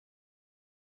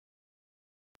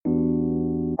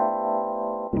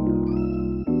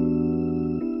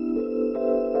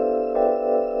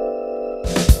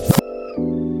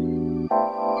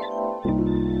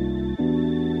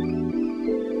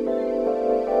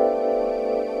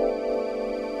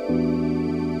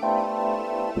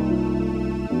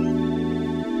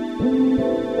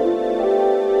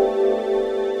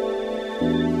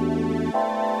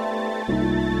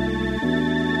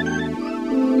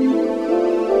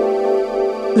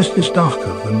This is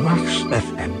darker than Max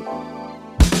FM.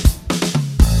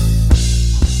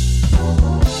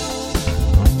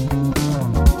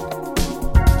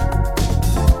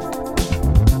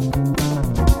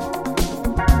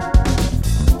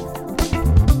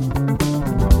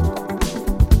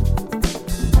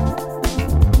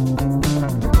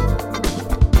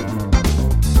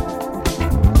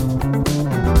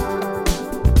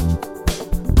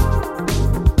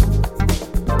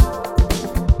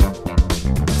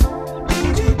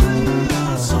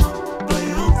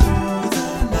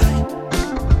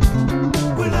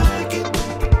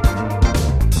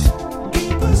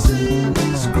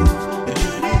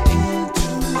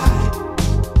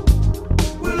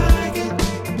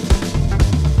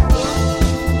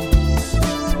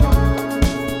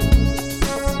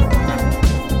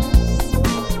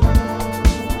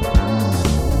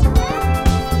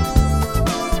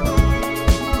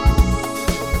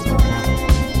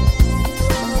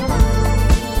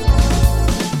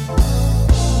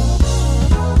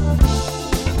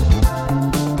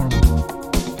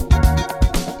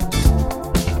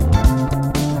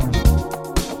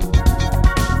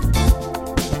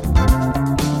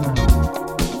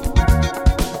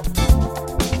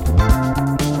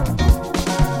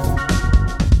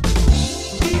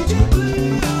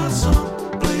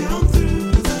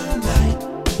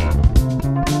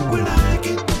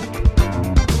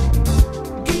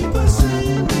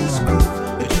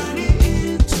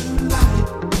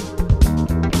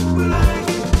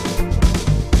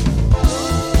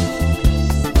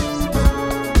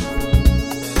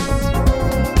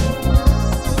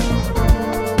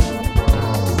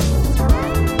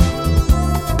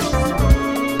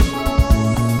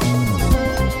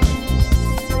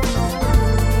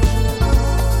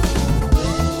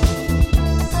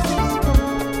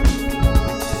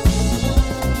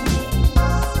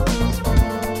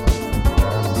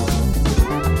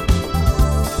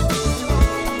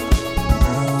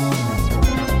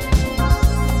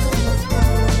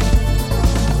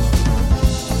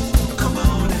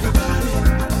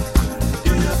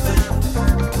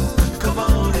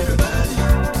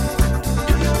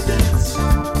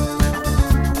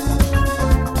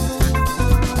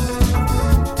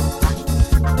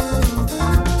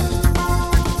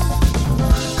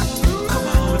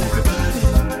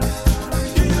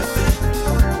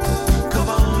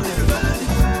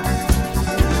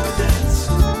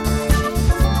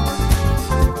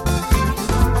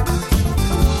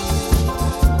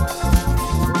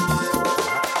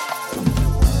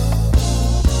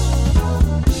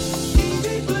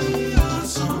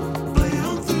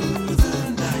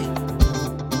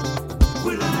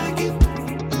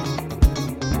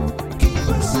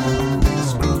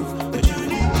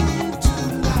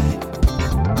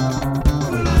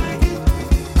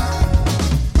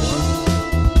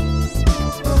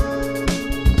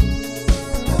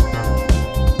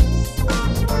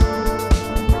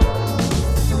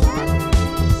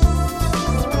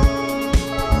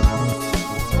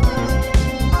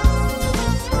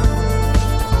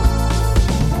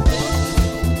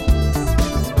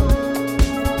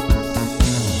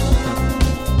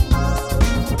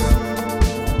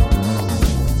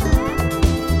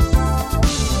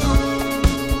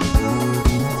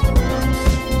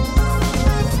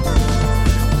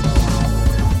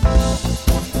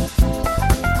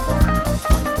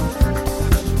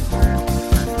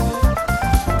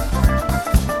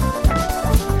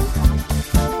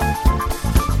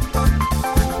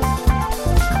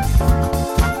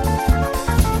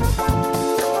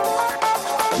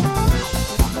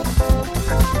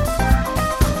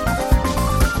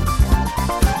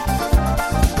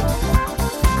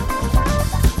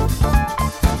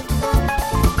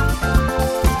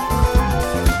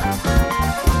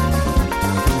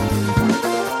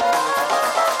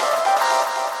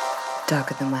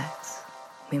 Darker than wax,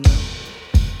 we move.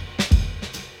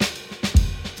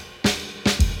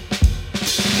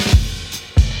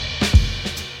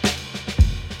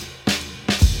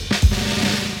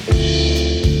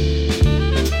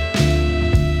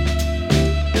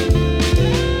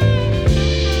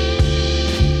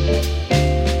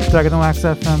 Darker Than Wax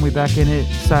FM, we back in it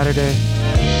Saturday.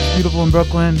 Beautiful in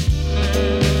Brooklyn.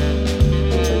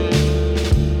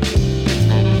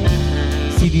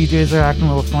 DJs are acting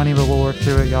a little funny, but we'll work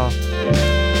through it, y'all.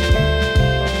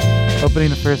 Opening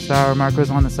the first hour, Marco's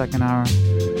on the second hour.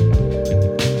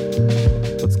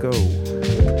 Let's go.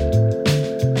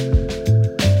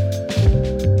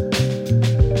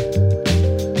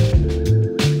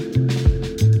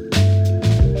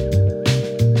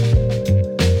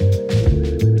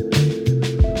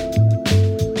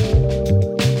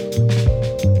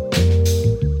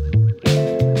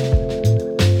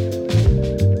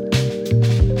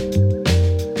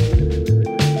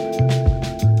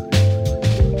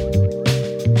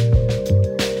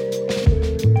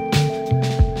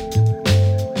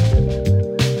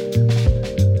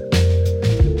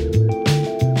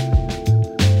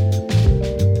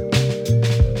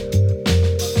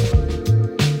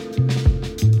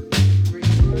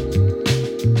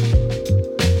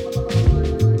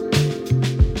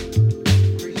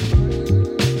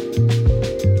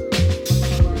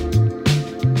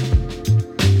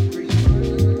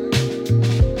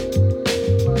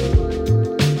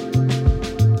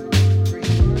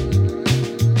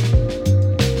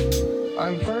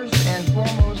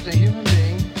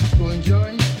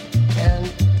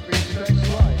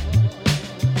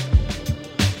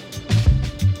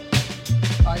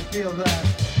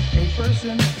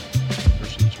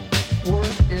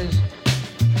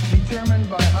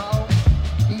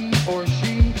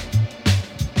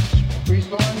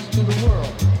 to the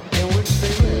world in which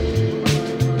they live.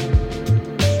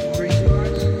 Crazy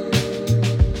hearts.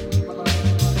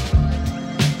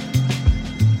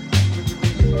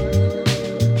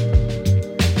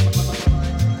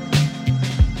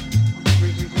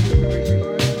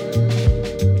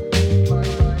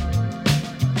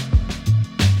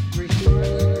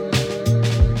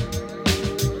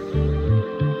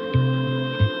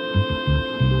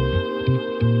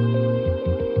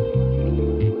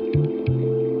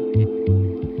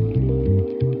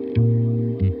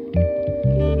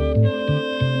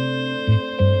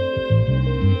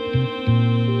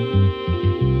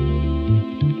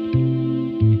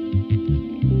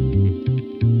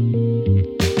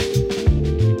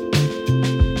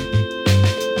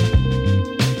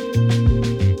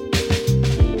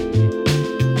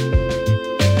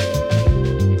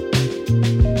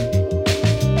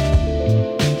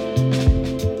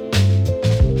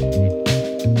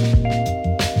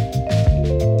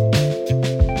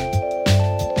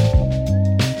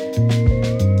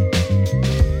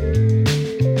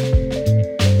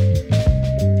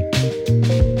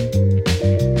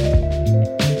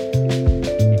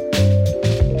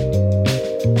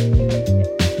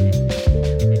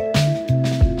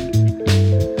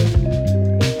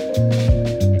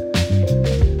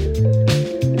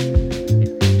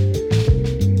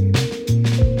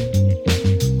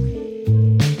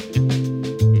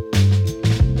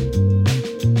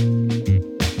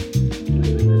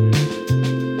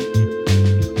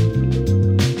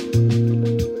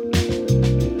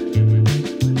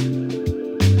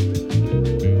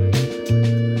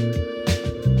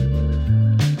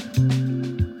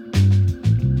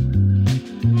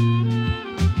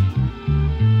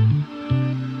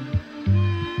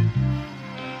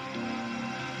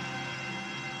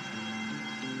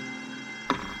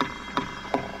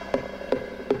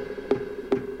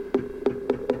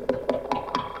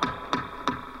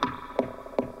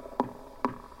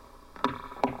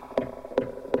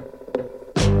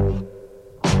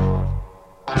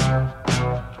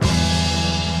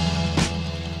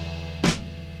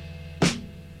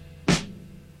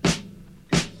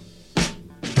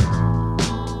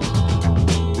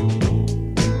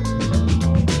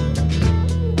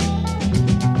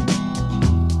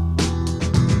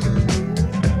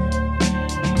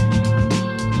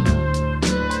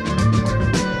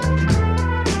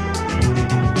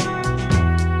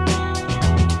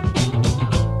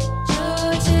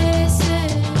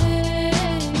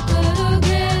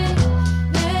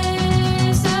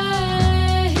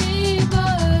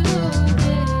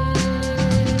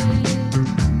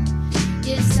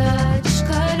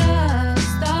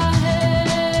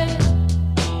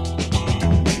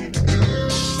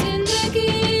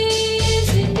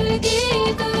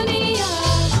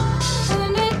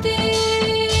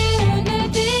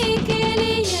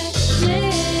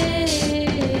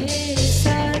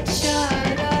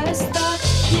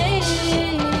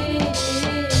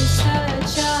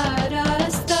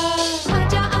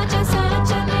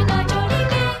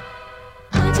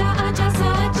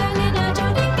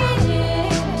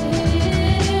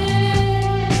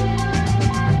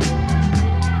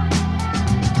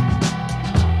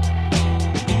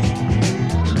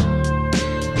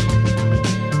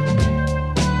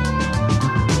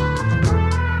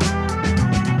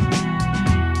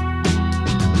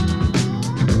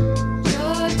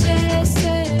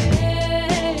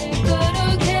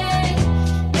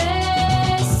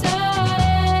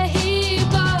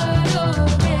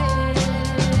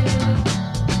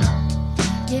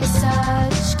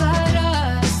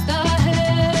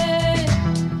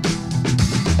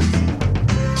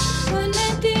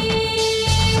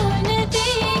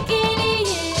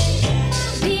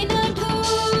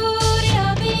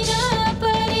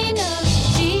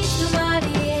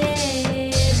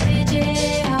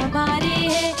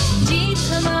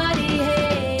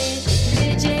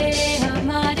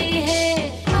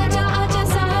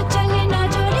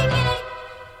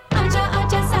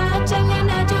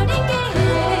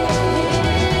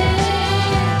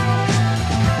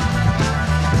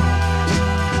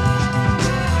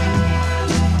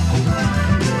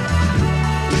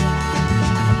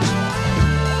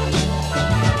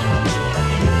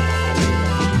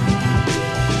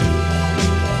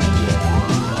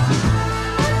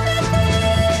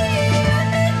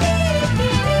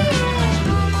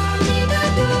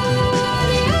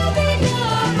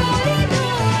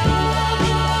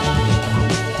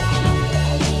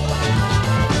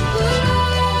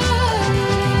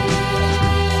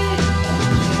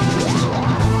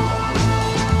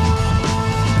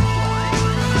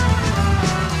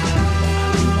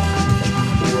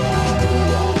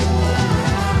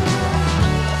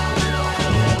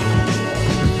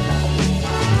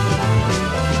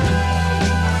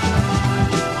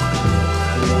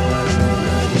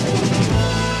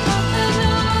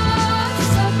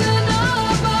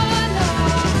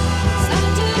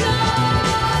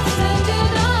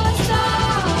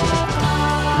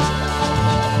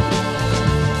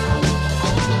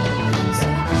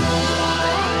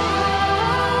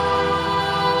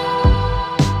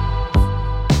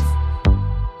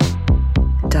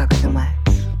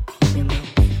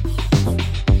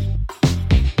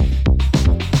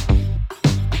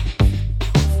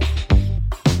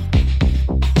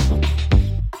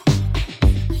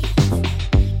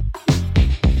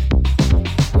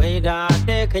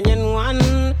 de kanyen wan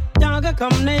jaga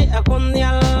kamne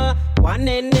akunyal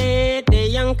wane ne de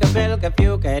yang kabel ka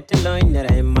piu ka tloin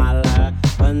re mal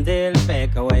bandel pe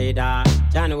ka waida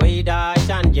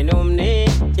chan jinum ne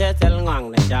chetel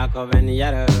ngang na jako ben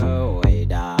yar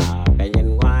waida kanyen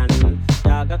wan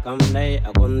jaga kamne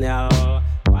akunyal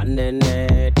wane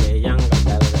ne de yang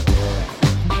kabel ka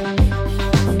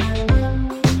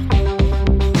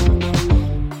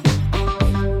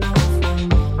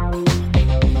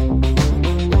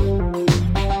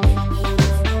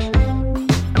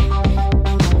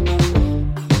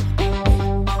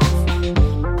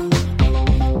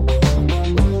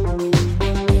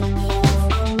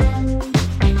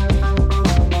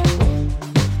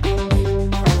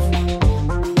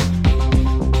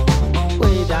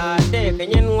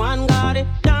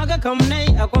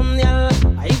kamne akunyal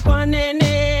ai kwane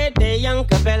ne de yang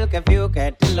kabel ka fiu ka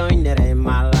tloin re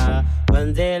mala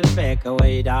banzel pe ka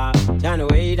waida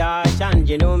chan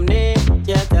jinum ne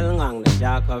chetel ngang na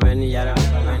ja ko ben yara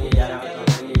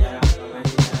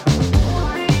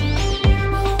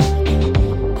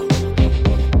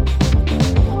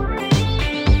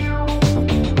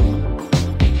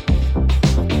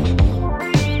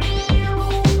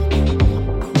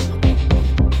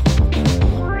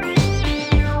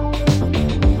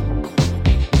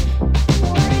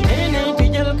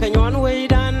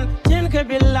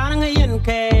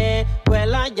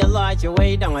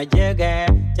way down a jagger,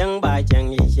 Chang by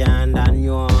Chang Yishan and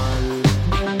Yuan.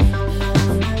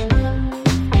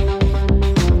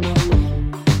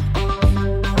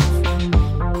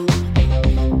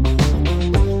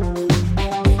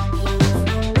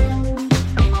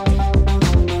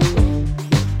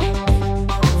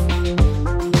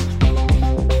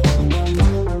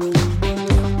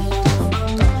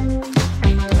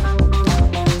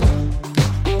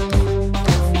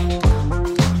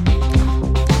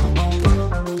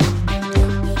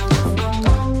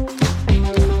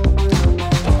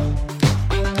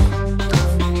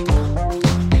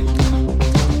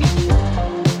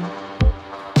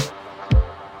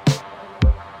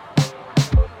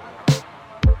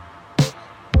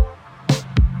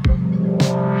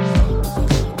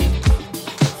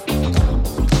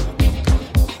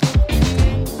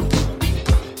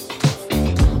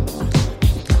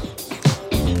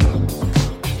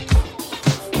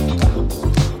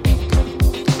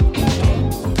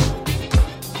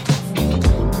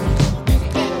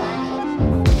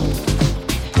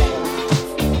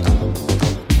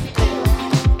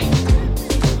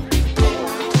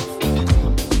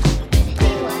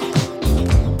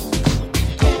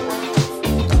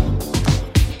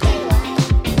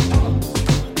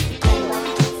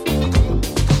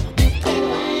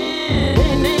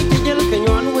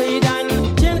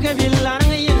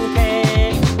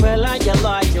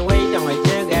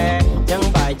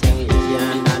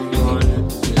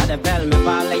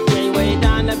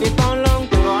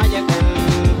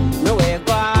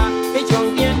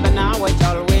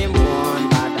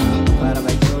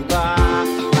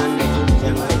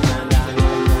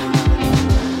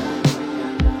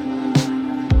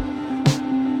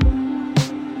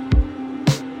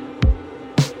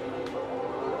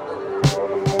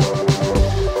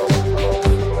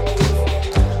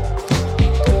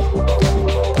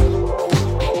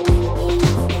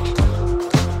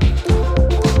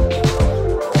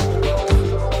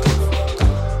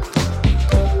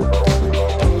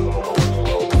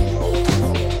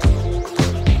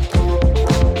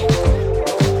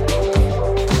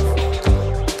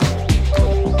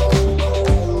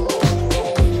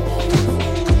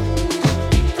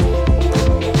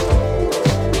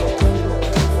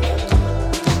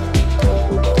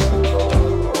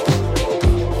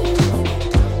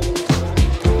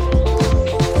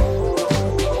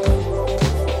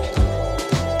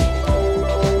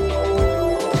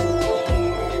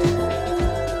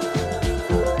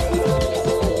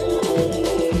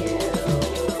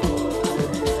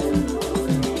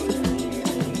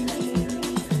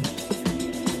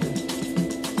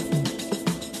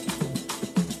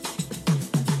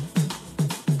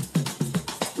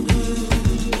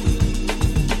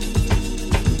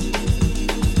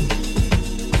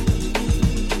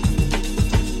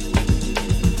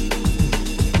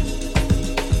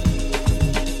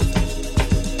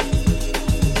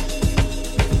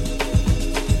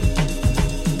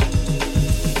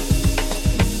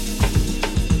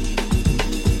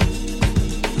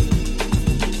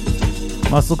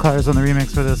 Muscle Cars on the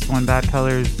remix for this one. Bad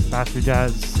Colors, Faster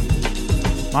Jazz,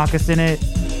 Moccasin It.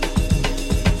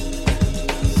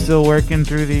 Still working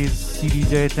through these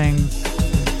CDJ things.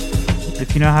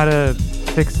 If you know how to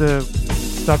fix a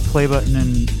stuck play button,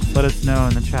 and let us know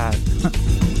in the chat.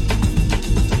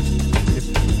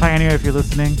 Pioneer, if you're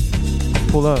listening,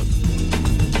 pull up.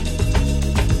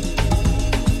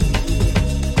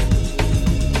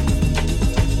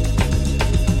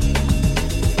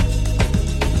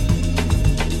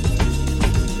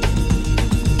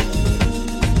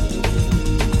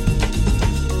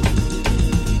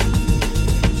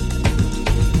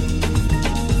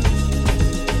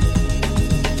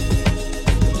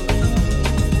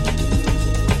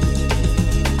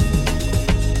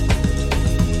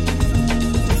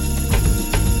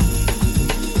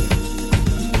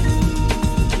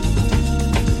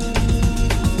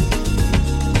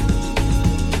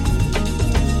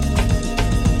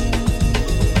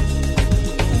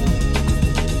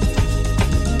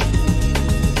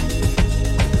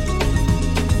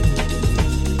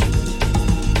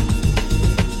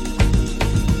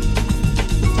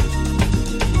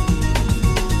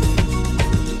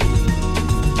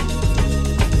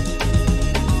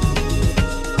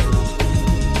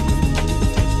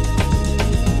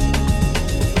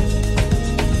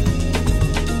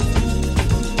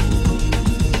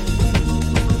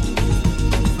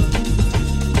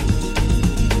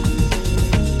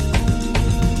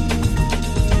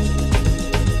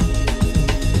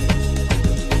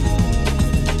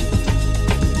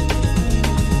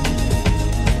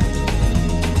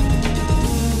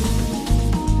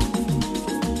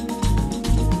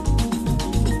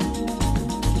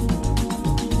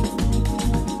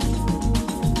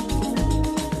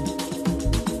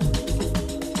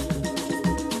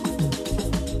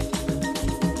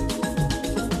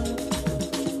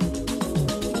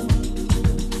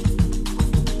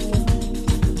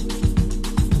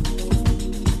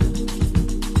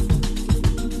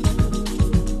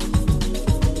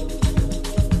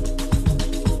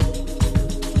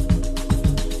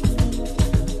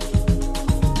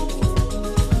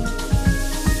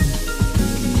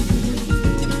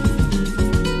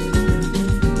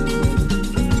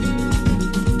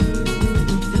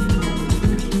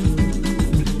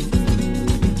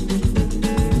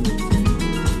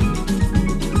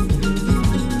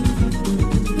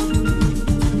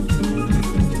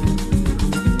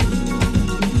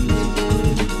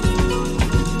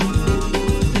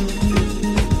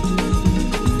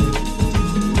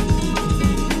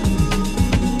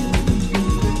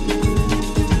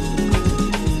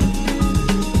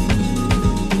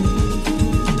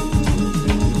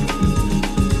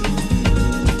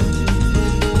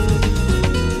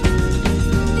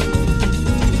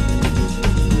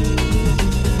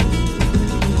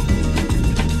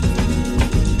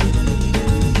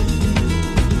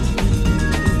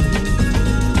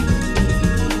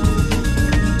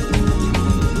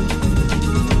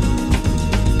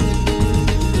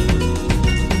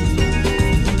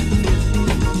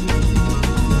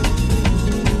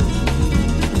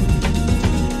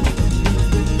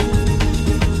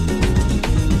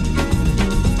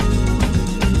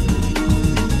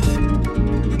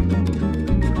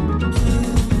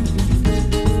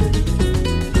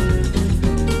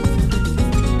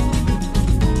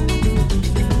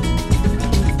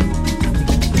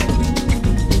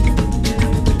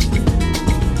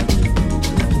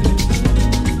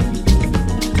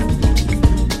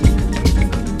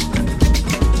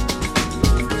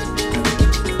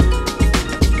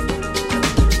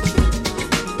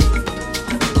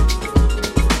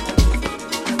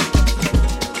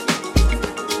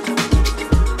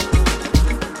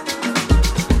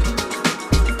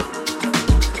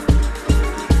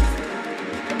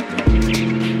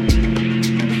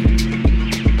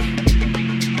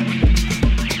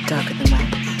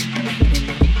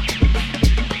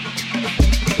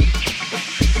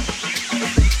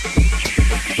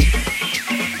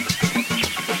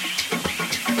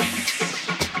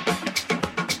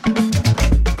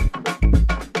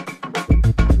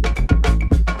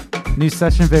 New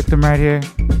session victim right here.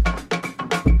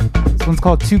 This one's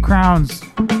called Two Crowns.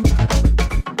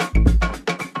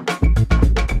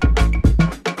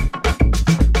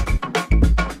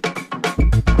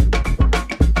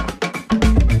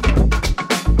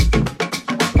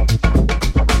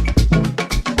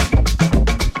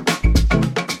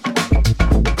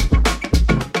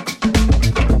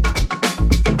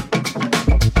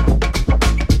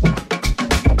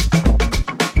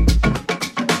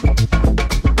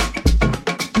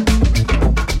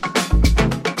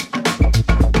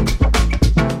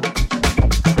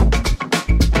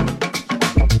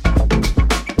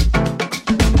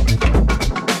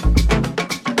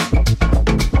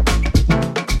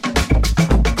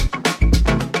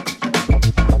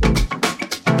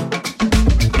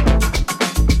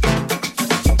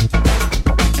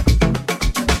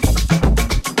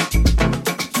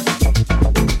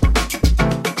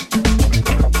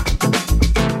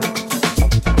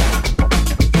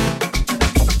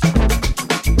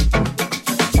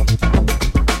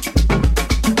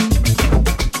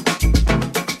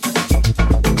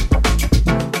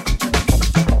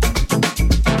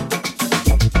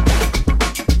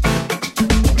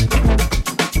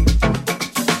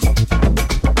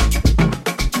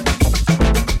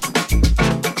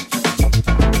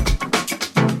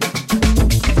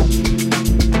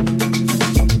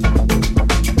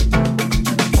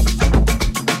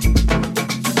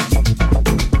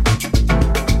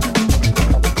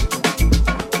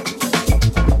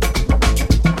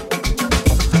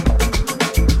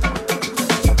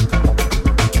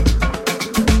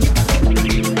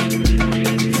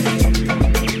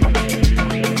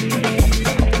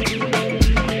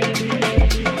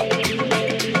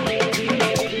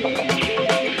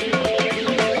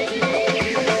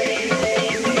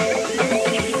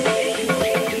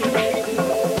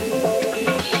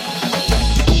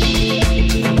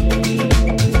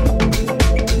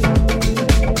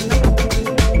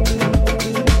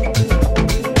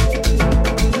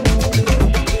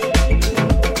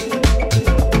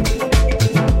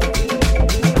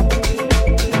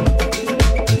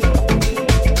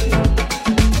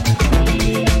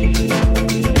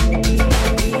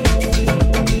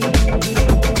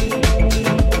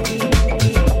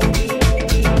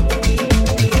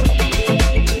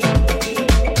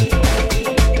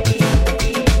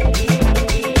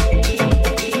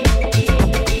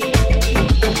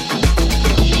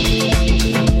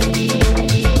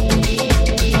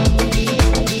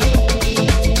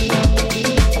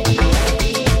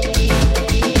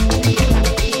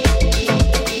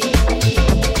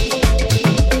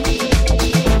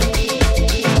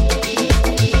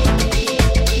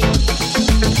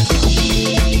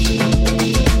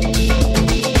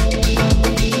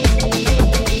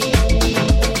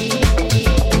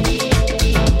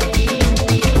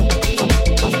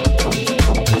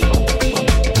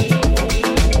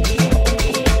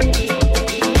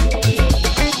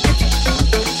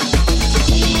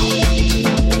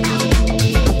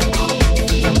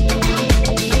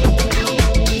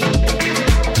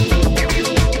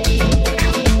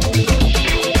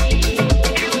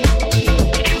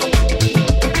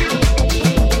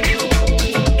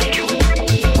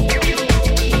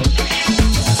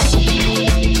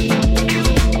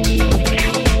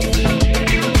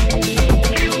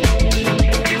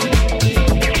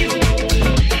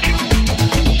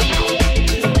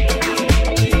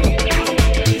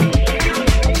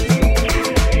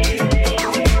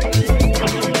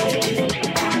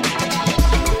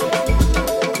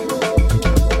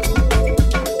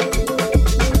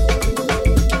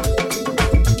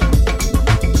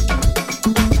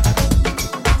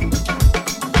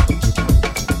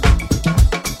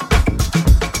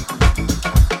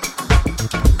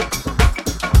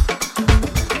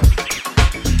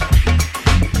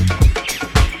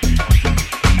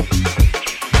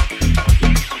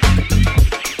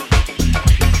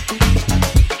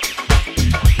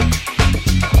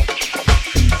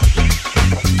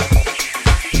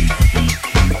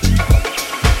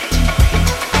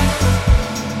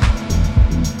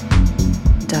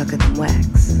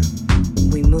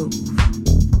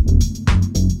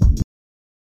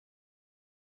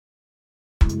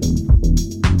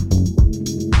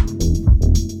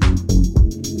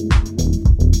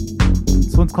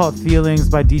 called Feelings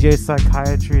by DJ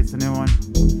Psychiatry. It's a new one.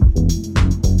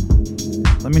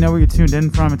 Let me know where you're tuned in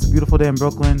from. It's a beautiful day in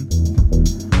Brooklyn.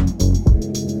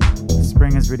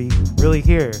 Spring is really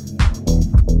here.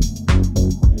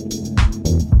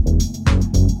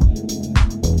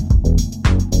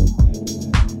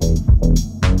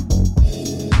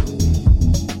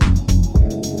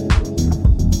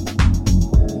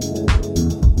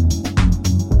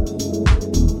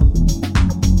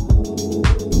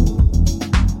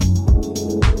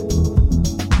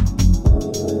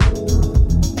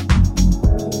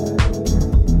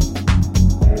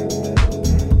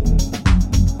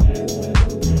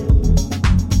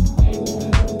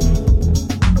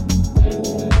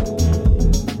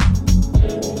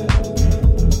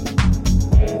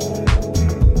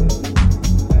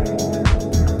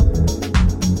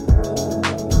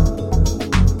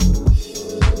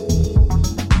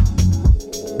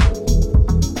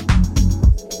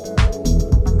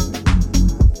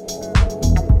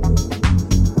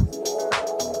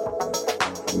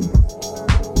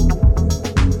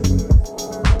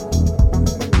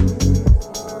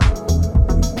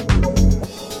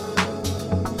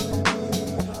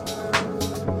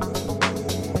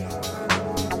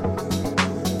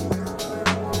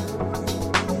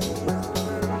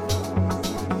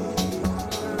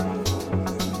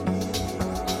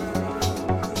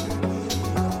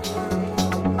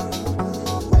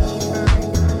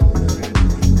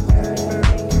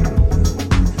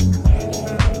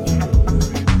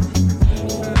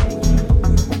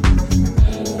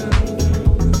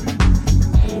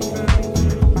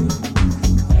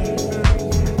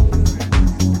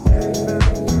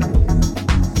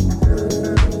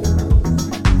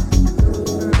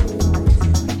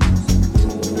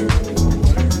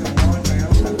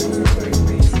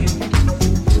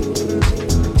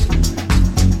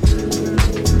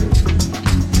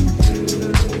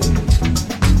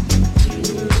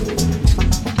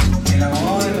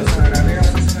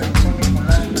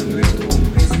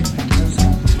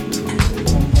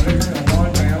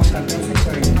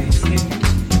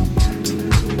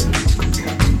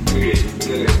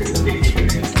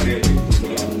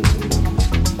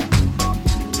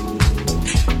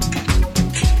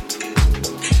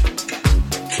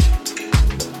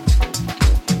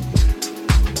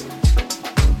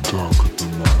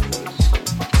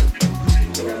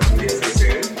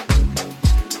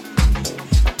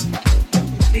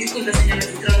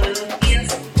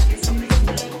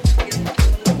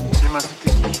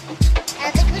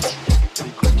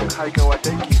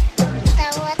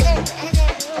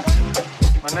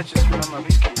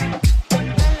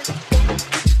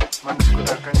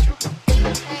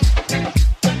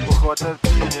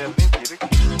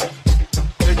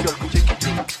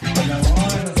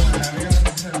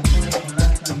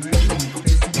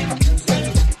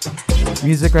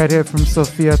 Music right here from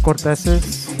Sofia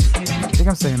Corteses. I think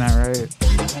I'm saying that right.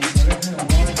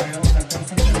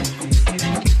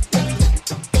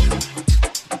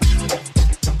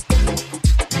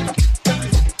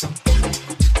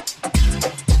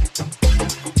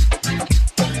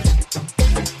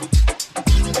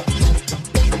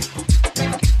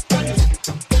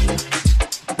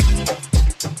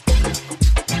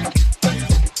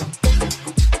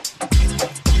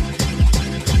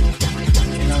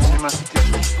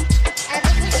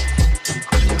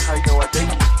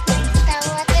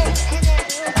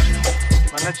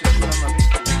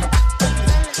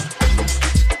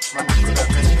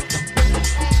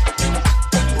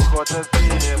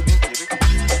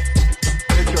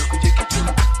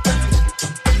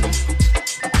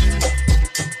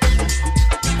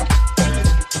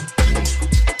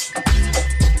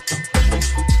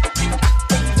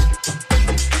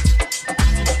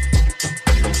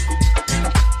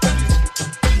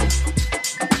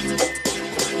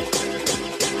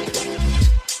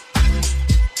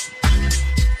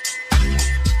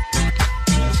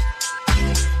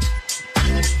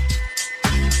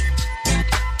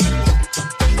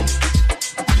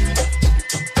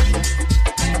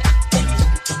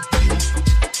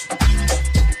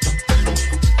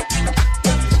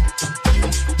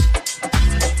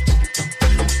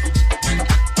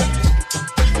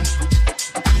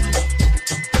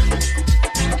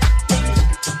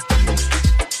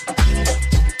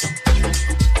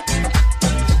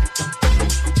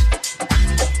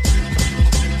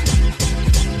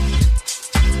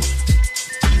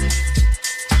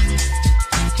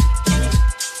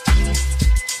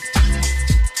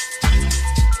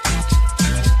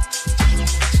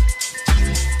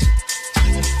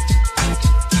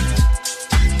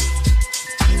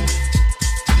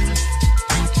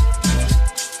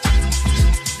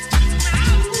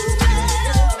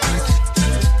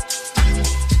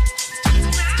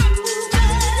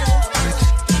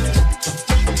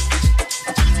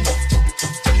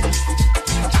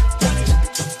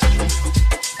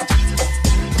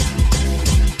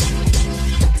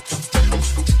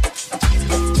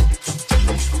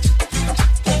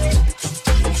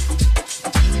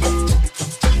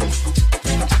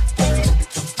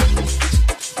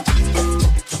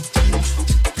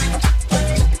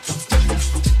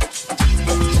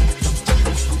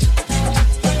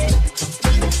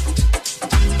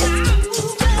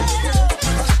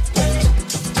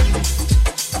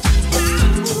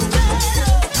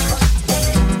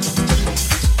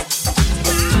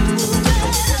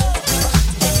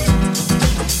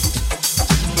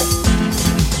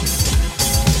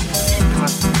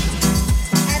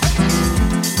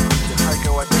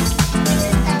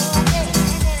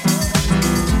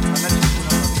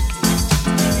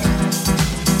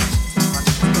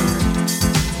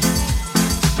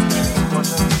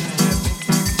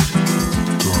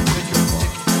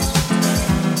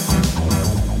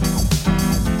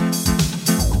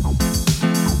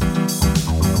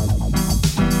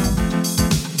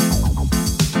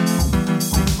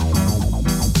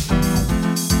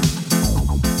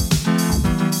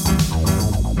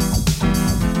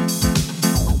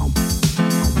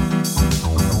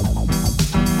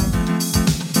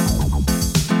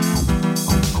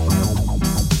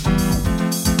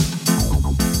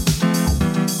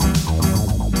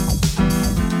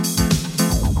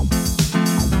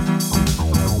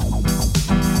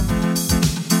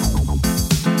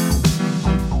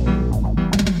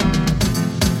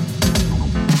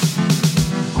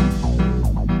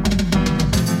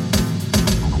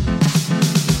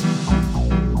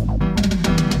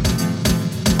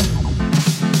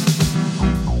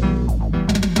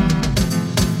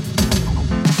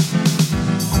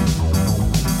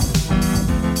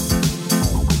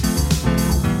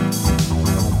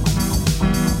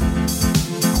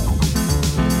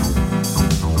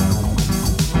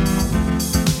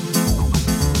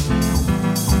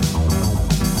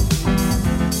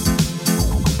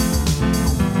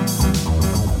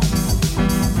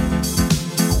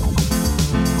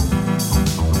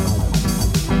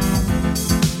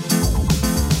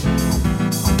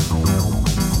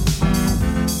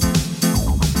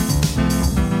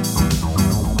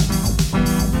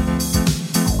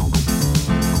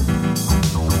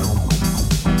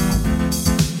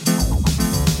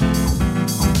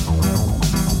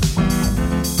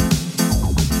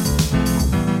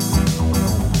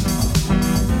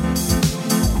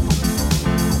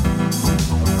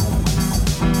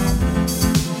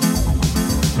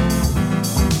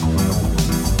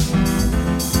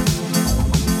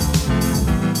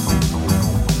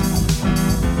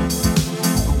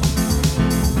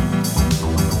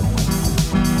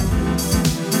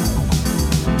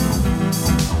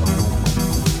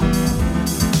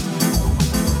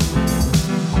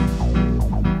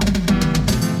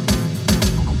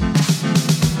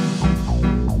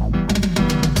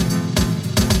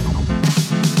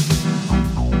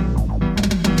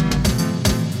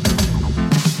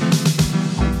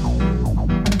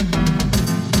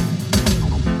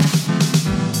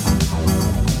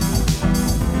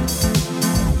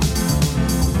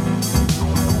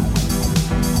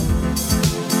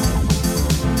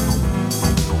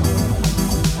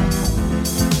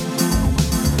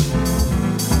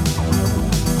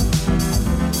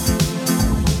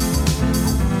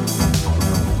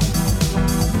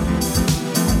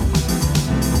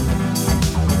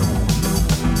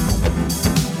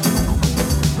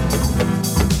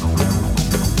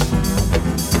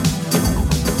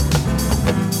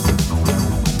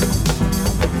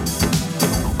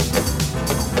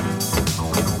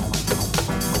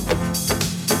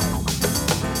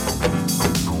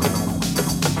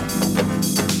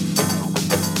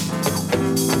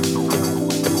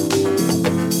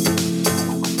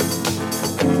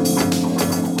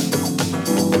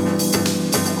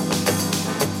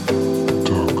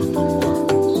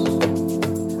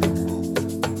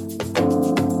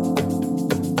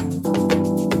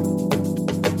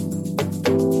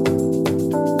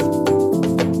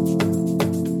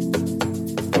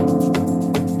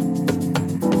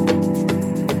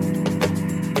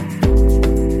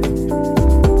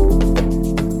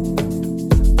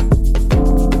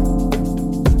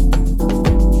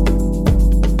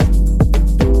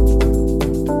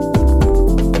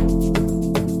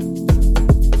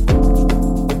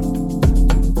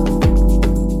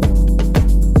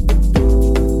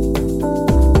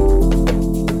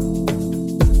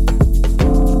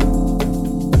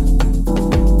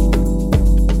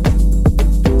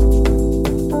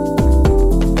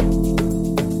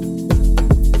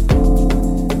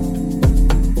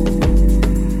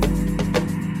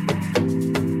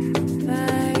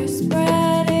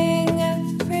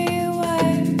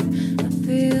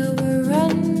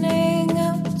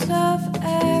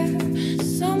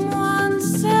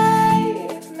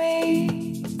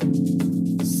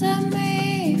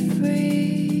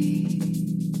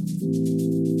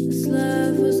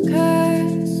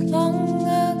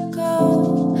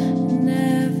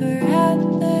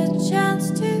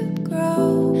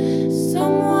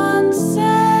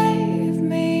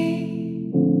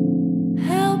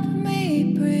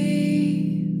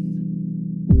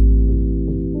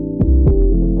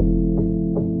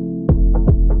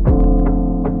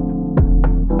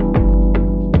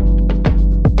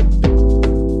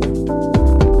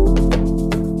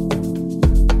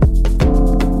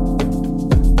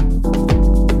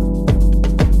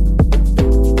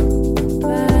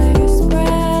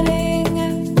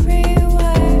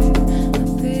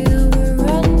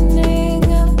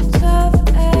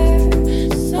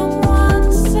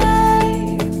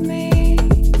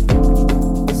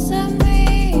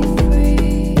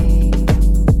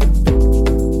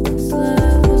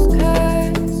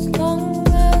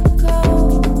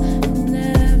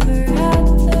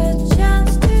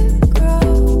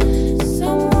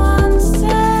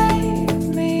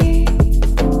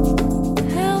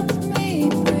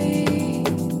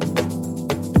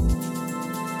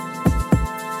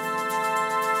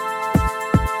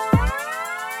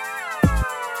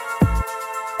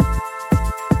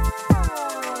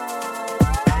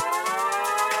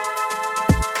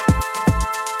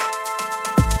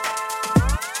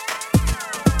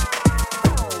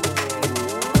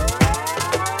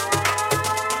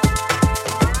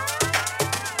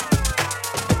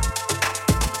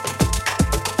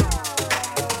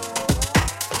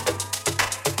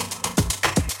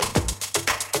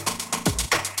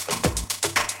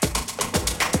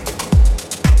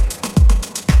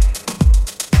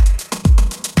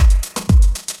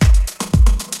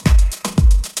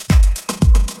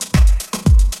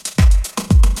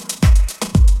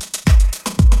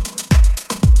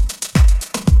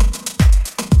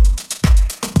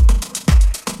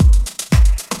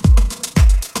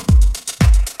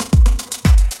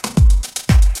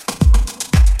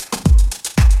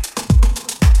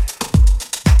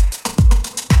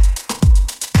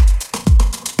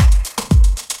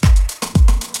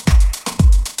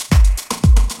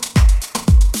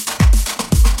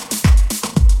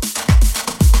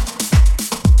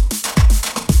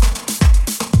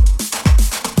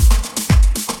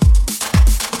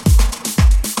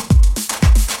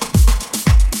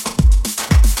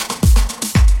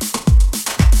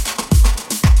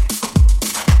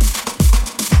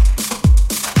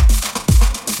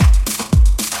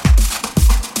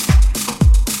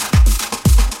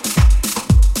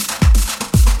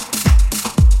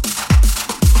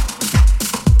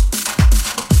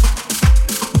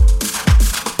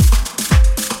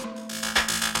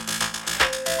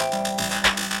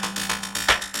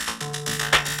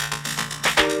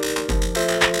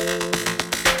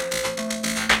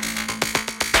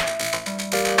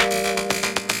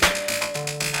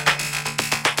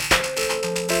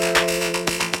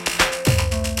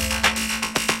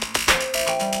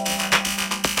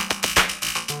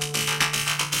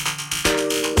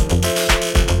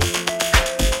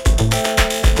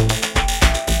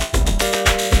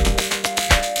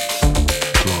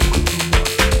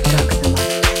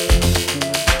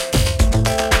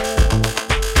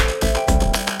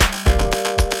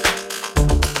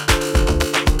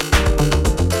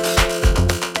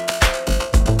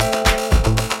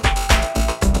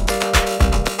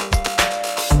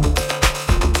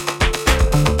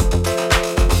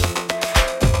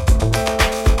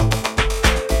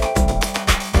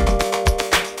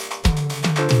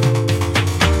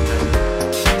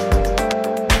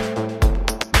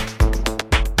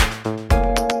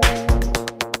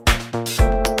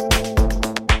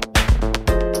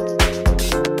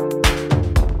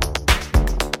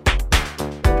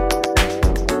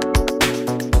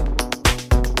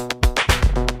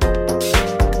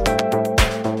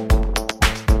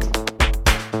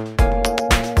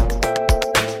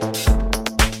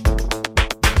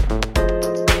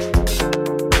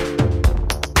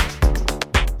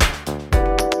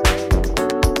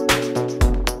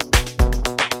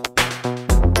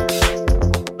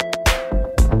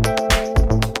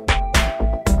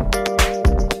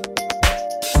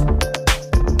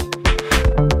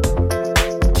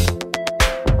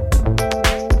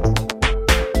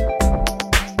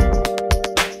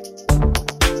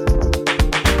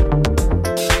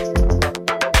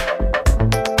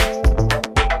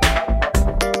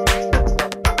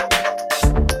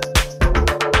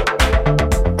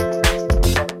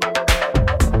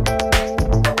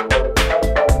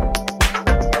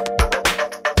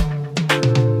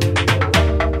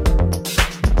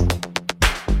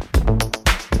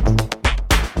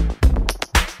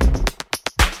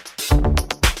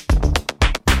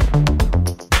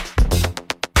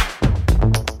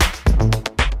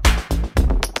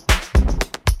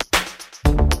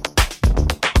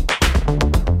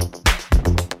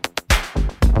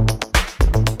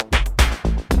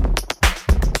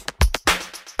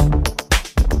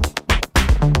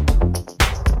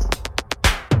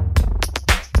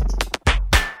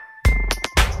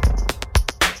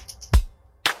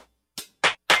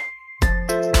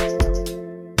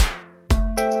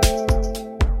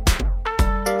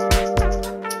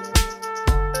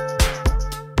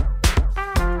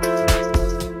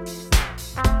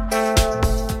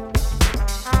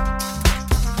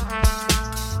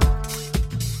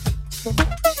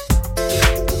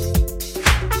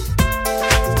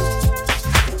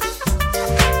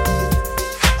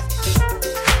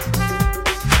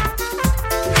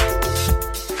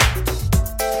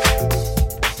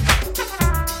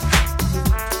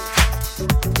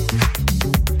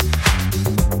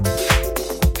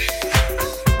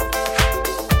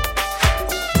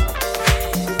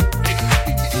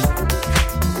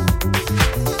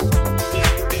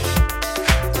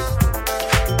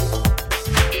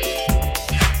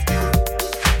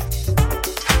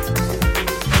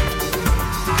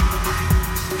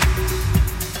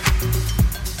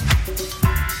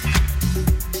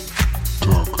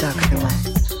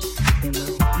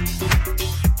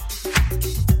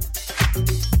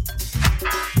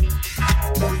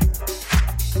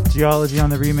 Geology on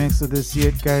the remix of this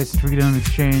Yet Guys Freedom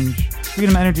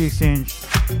Energy Exchange.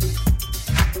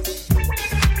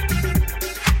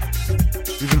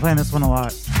 We've been playing this one a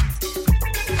lot.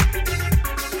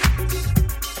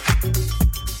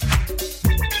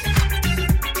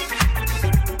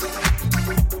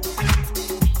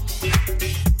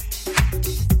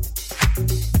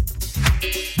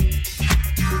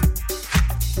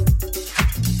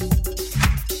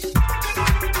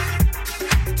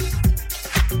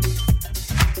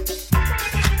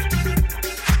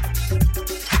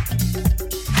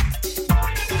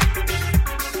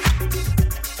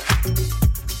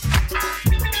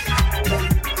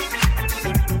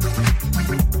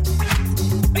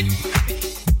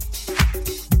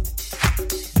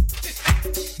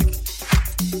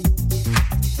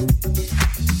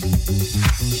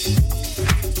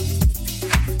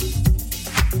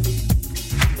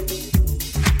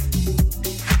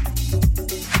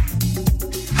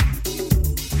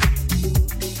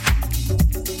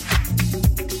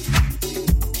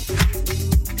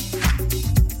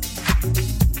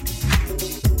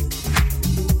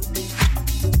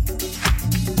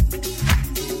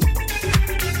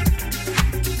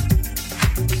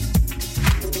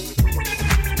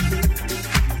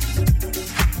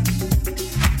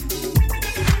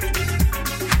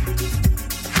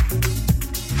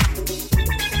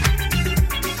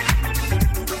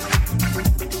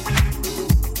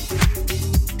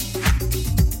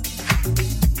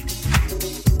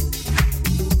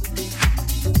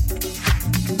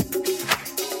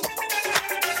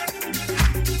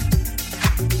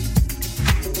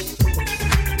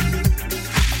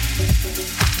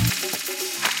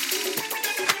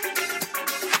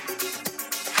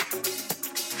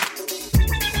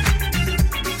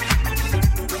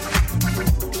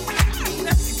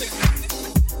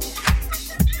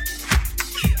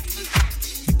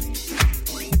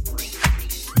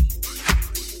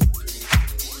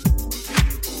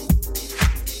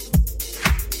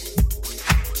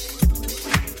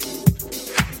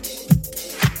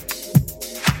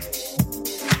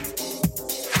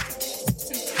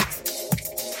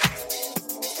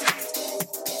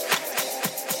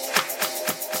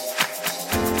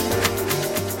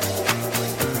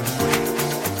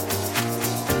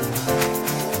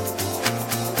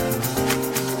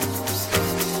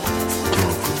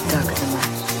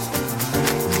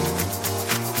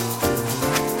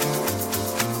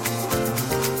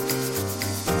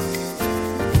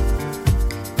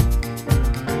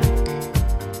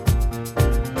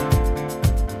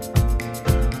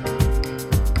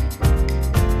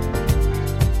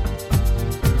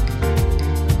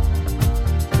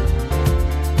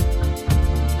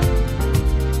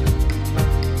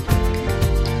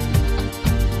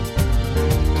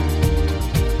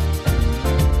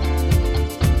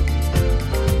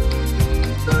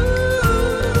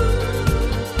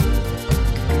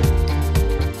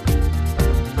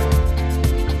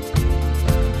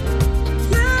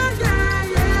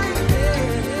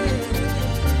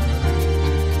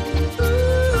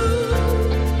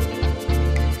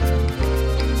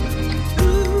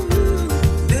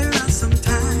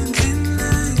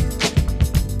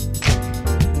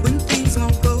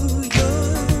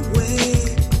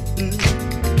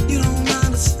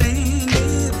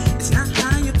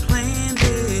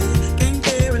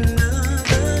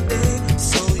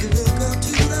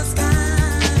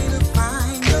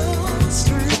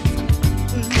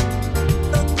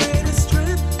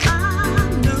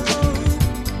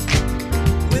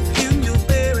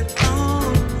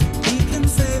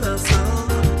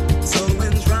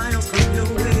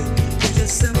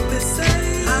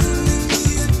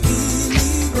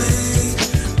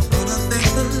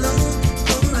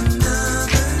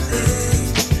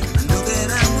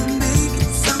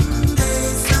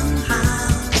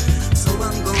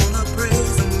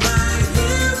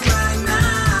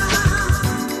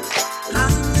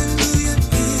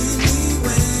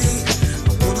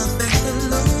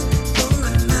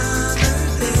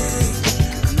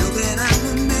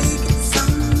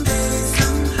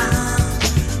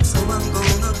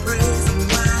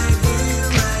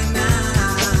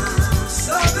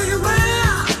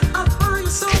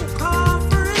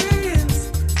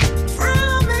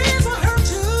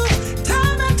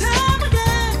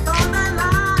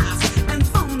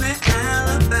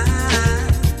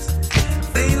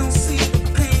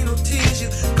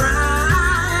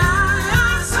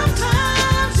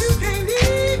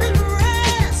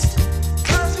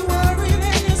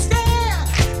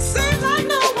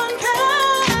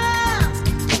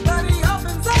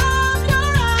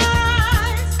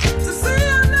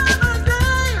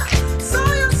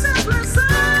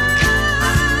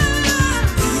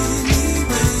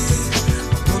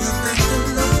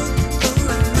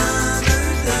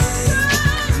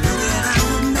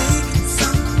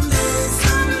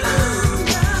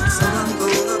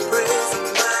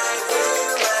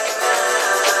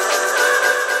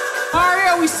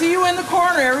 we see you in the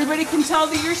corner. Everybody can tell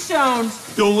that you're stoned.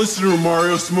 Don't listen to him,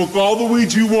 Mario. Smoke all the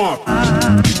weed you want.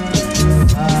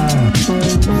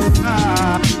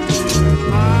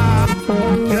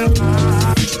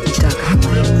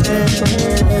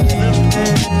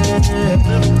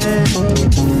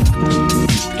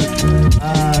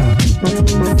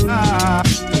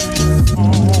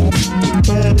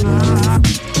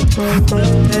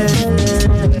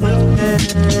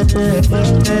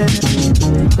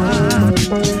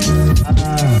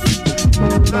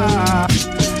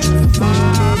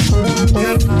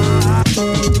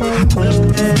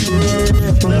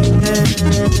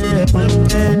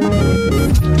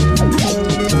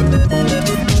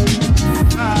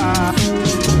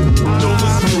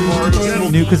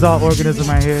 New Kazal organism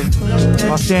right here.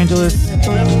 Los Angeles.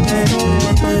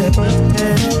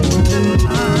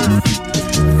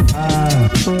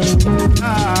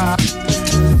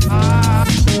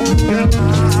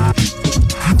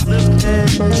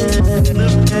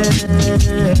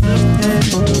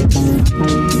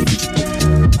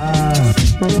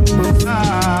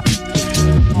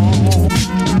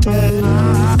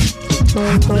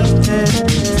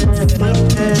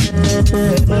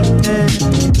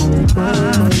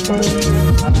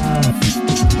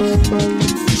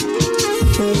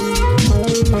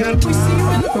 We see you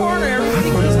in the corner.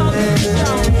 Everybody can tell that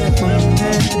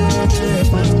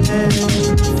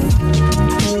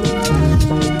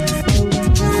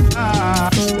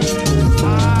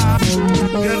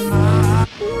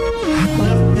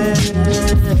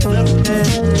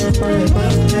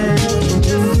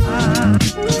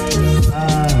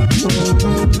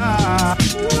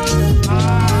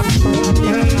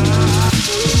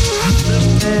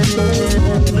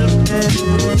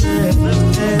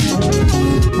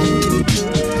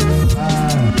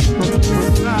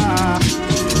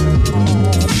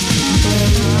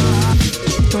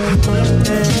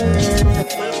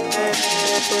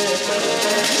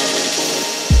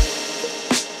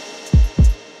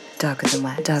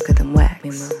darker than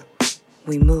wax.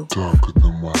 We move. Darker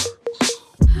than wax.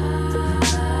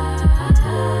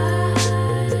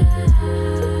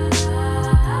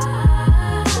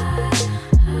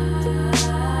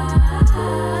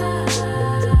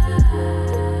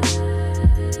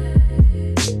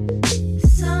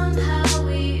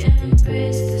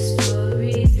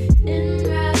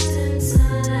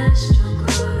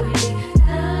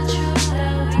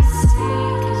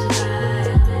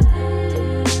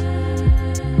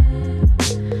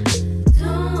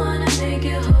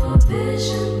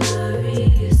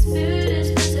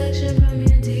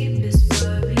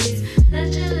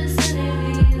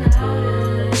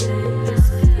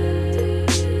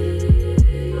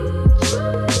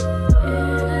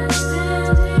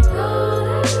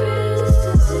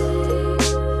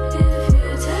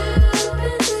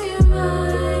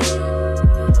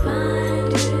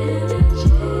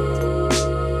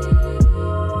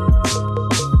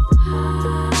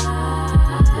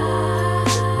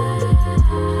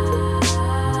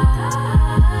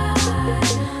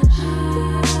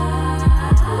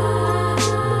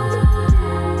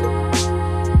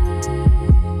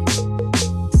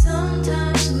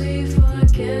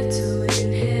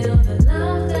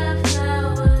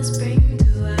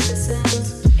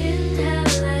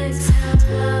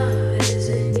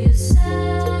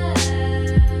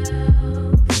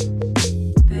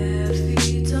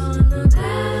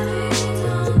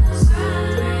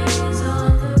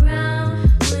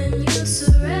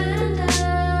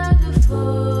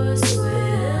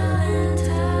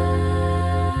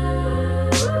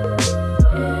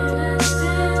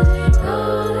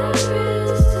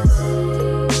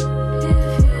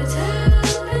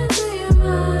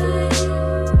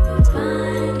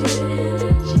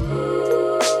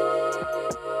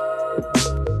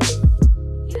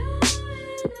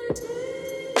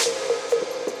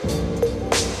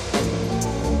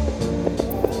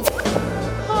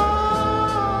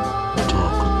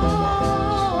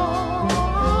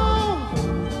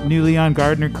 New Leon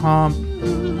Gardner comp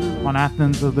on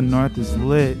Athens of the North is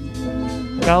lit.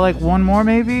 Got like one more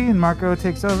maybe, and Marco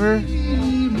takes over. If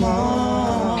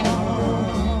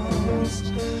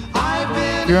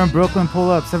you're in Brooklyn, pull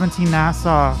up 17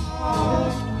 Nassau.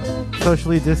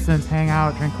 Socially distanced, hang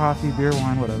out, drink coffee, beer,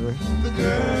 wine, whatever. The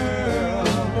girl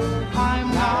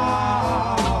I'm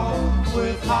now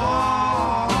with heart.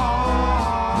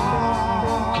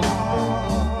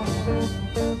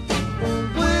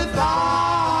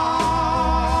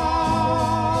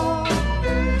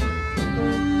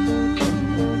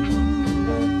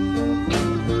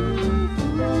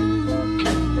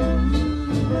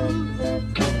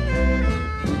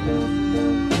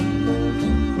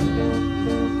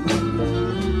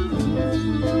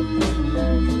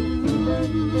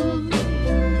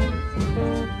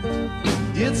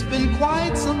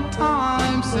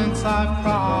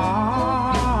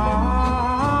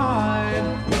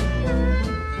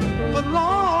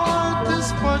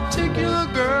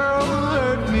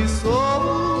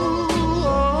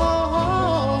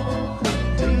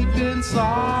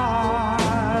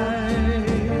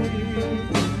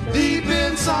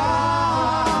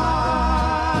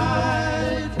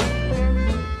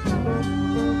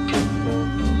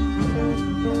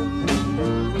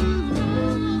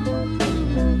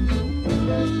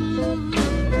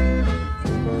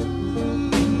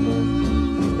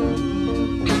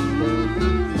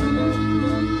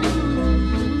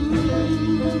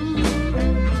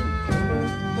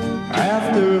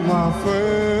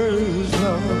 first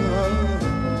love,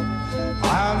 I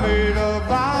made a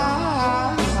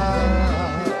vow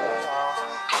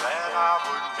that I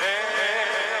would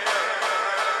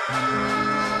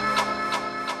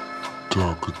never.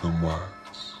 Darker than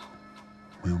wax,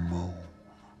 we move.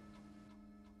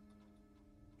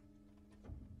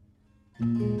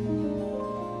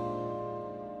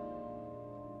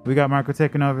 We got Marco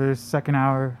taking over second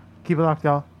hour. Keep it locked,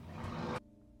 y'all.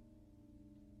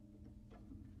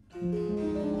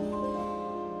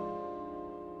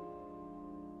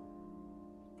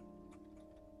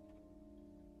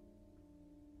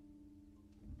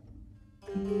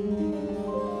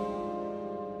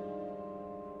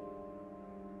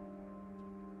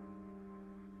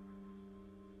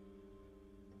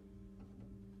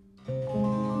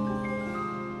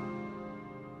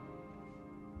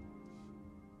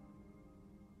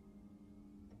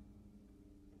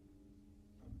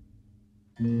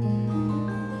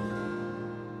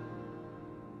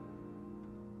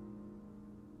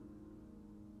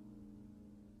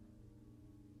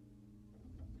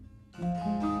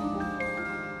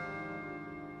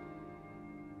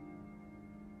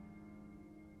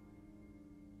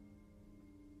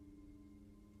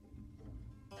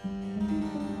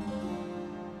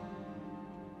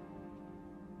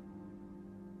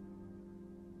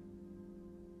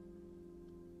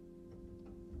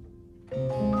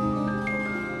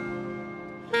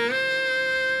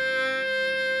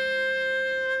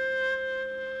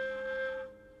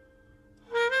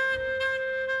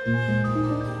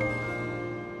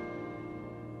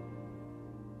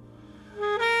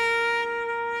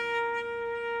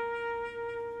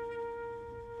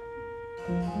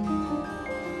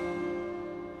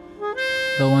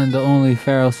 The one, the only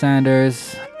Pharoah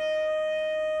Sanders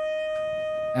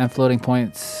and Floating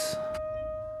Points.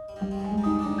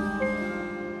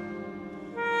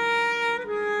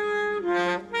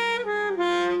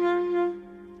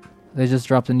 They just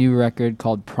dropped a new record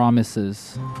called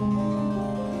Promises.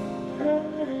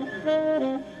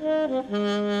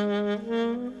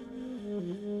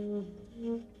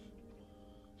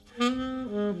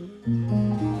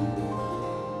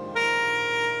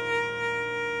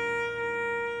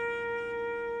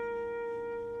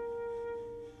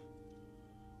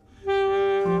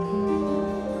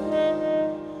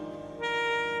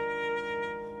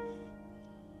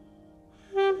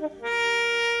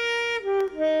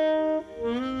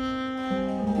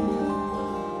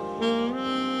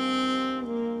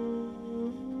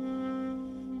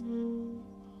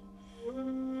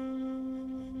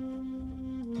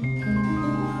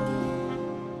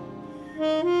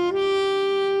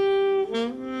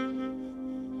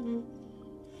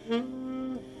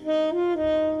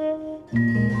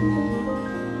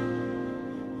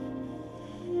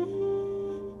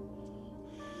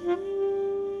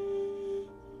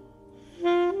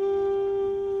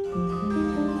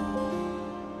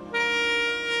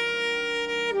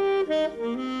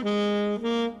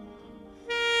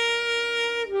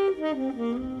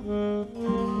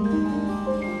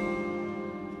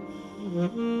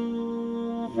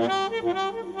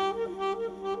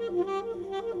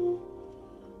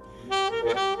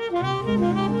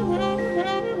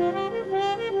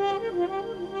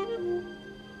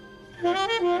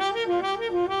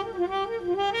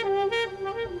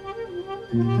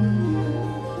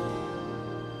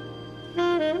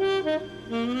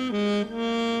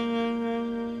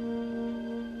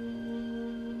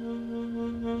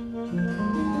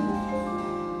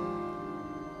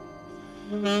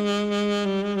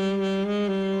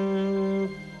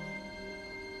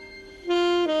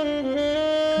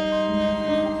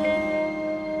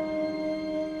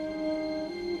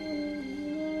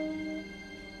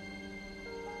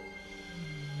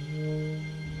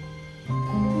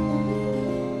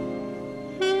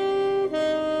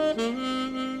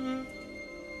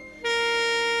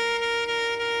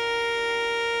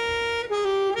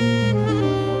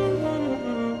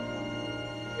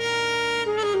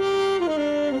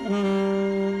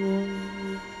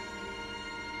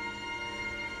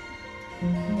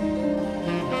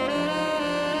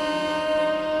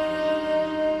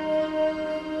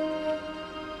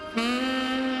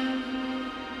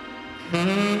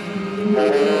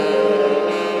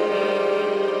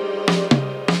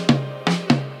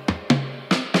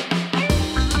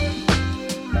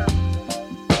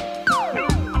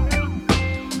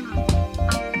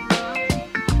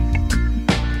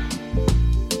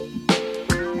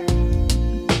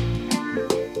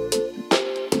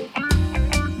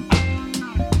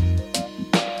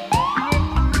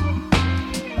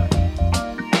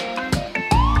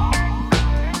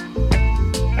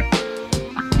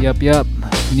 Yup.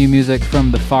 New music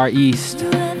from the Far East.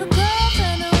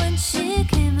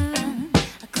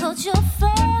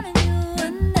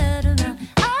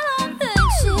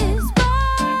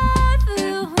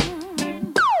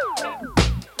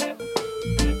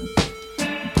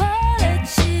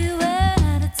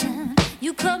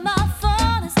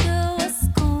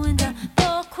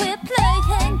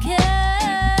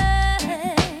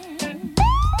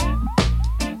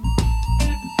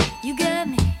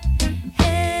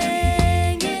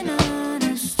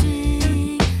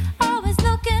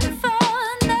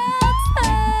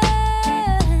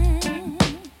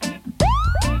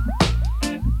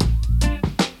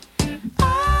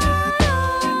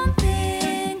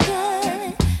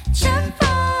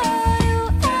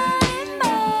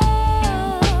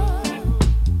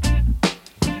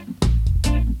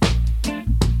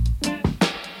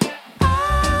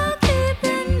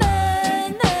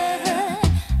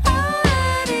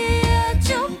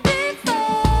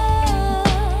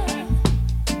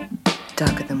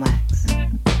 Darker than wax.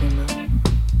 We move.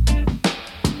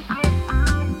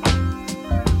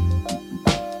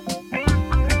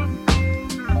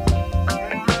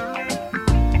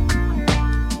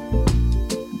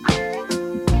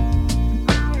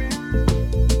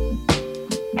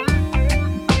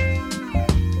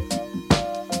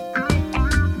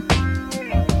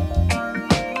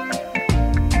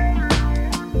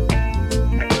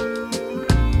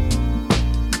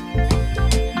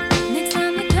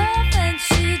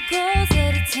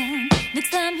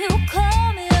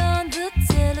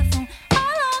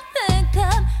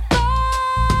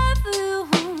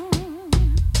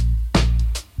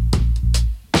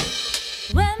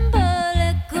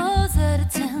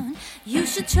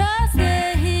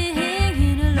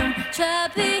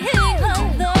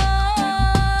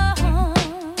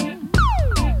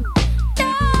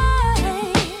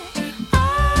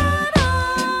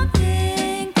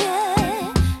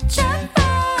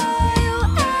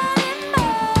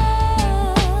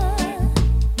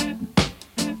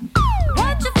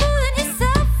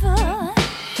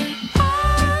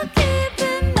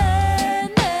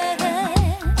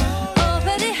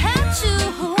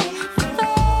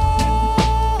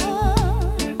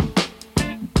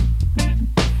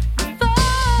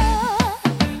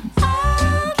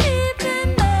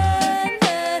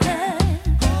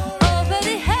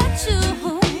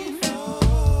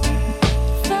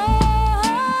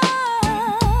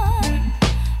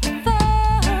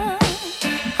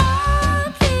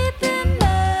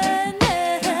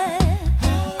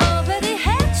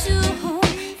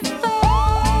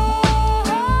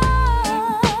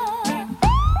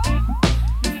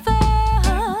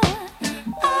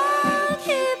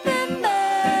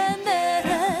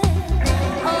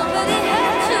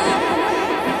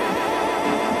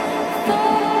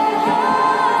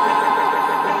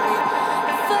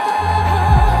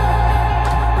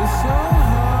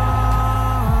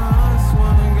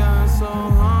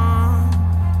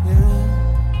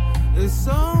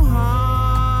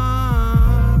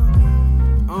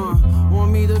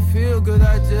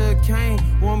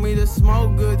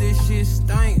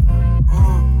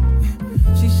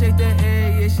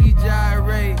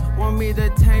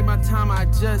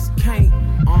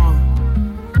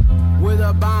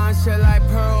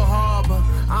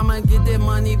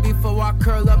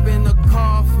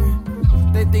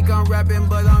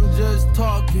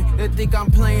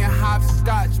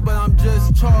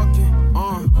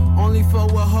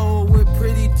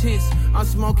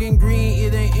 Smoking green,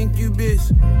 it ain't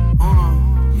incubus.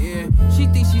 Yeah. She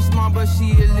thinks she smart, but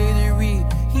she illiterate.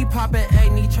 He poppin'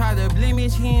 acne, try to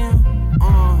blemish him.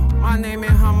 My name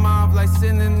in her mouth like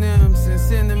synonyms and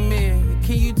cinnamon.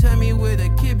 Can you tell me where the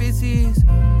kibitz is?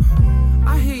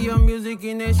 I hear your music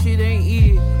and that shit ain't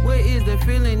it. Where is the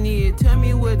feeling in? Tell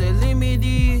me where the limit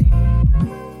is.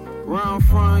 Round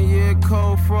front, yeah,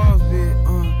 cold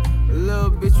frostbit.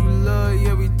 Little bitch you love,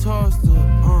 yeah, we tossed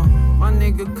her. My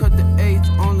nigga cut the H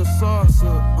on the saucer.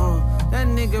 That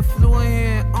nigga flew in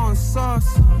here on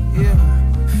saucer,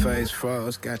 yeah. Face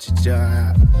froze, got your jaw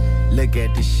out. Look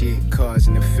at this shit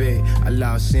causing effect. I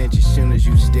lost interest as soon as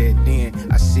you stepped in.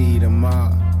 I see them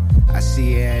all, I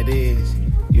see how it is.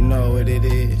 You know what it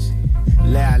is.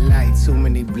 Loud like too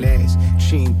many blacks.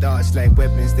 Treating thoughts like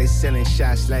weapons, they selling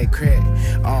shots like crack.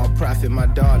 All profit, my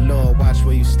dog, Lord, watch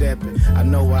where you stepping. I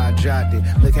know why I dropped it,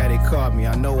 look how they caught me.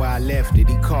 I know why I left it,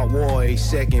 he caught war a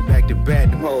second back to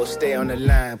back. Them hoes stay on the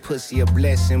line, pussy a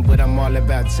blessing, but I'm all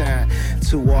about time.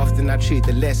 Too often I treat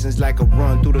the lessons like a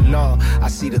run through the law. I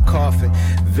see the coffin,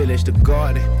 village the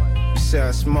garden. You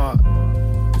sound smart,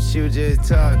 but you just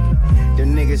talking.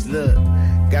 Them niggas look,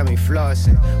 got me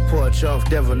flossing. Porch off,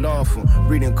 devil awful.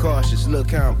 Reading cautious,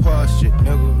 look how I'm postured,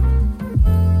 nigga.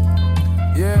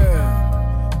 Yeah.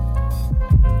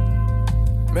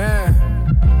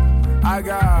 Man, I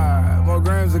got more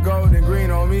grams of gold than green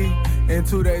on me. In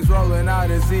 2 days rolling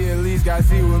out and see at least got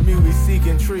see with me, we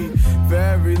seeking treat. For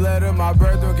every letter, my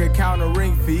brethren can count a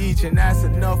ring for each, and that's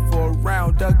enough for a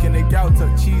round duck and a gout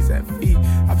tuck cheese at feet.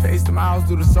 I paced the miles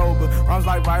through the sober, rhymes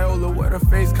like Viola with her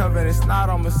face covered in snot.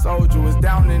 I'm a soldier, was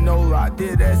down in NOLA. I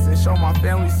did that and show my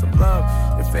family some love.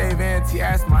 Your fave auntie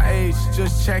asked my age,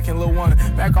 just checking, little one.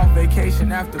 Back on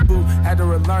vacation after boot, had to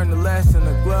relearn the lesson.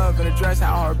 The glove and the dress,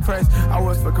 how hard pressed I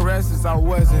was for caresses, I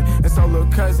wasn't. And so little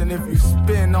cousin, if you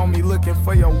spin on me looking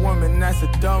for your woman, that's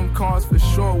a dumb cause for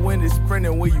short-winded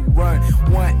sprinting where you run.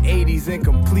 180s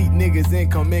incomplete, niggas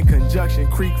income in conjunction.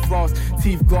 Creek floss,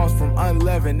 teeth gloss from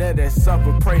unleavened. That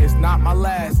supper pray is not my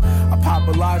last. I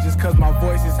popularize cause my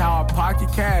voice is how I pocket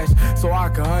cash, so I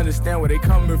can understand where they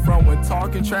coming from when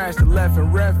talking trash. The left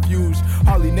and refuge,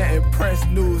 hardly netting press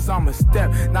news. I'm a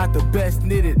step, not the best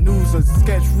knitted news or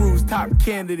sketch rules. Top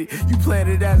candidate, you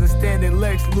planted as a standing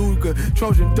Lex Luger.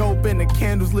 Trojan dope in the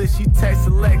candles lit. She text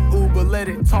select Uber, let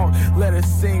it talk, let her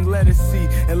sing, let her see,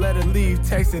 and let her leave.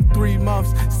 Texting 3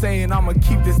 months, saying I'ma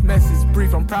keep this message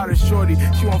brief. I'm proud of shorty,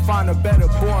 she won't find a better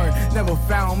born, never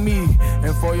found me.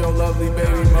 And for your lovely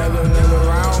baby mother, never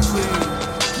around, please.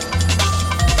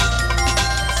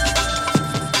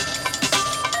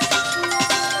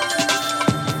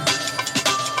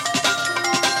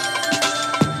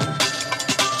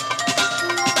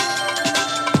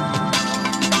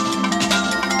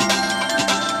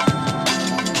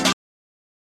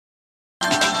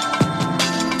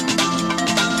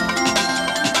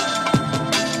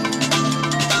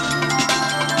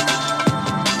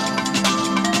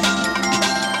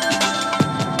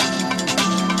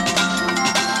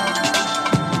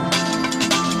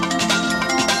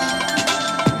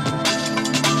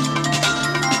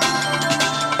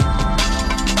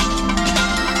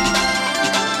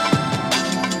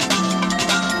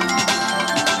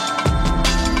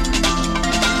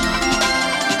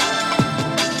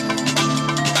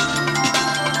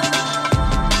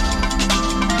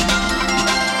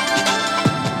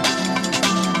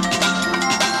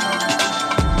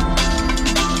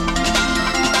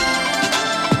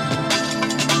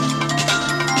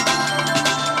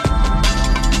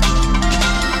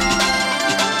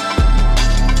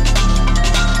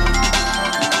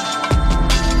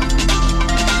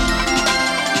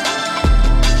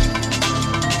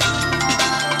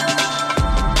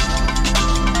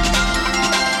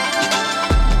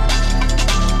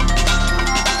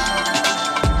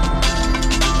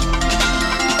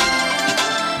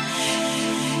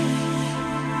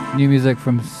 New music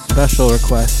from Special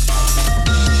Request.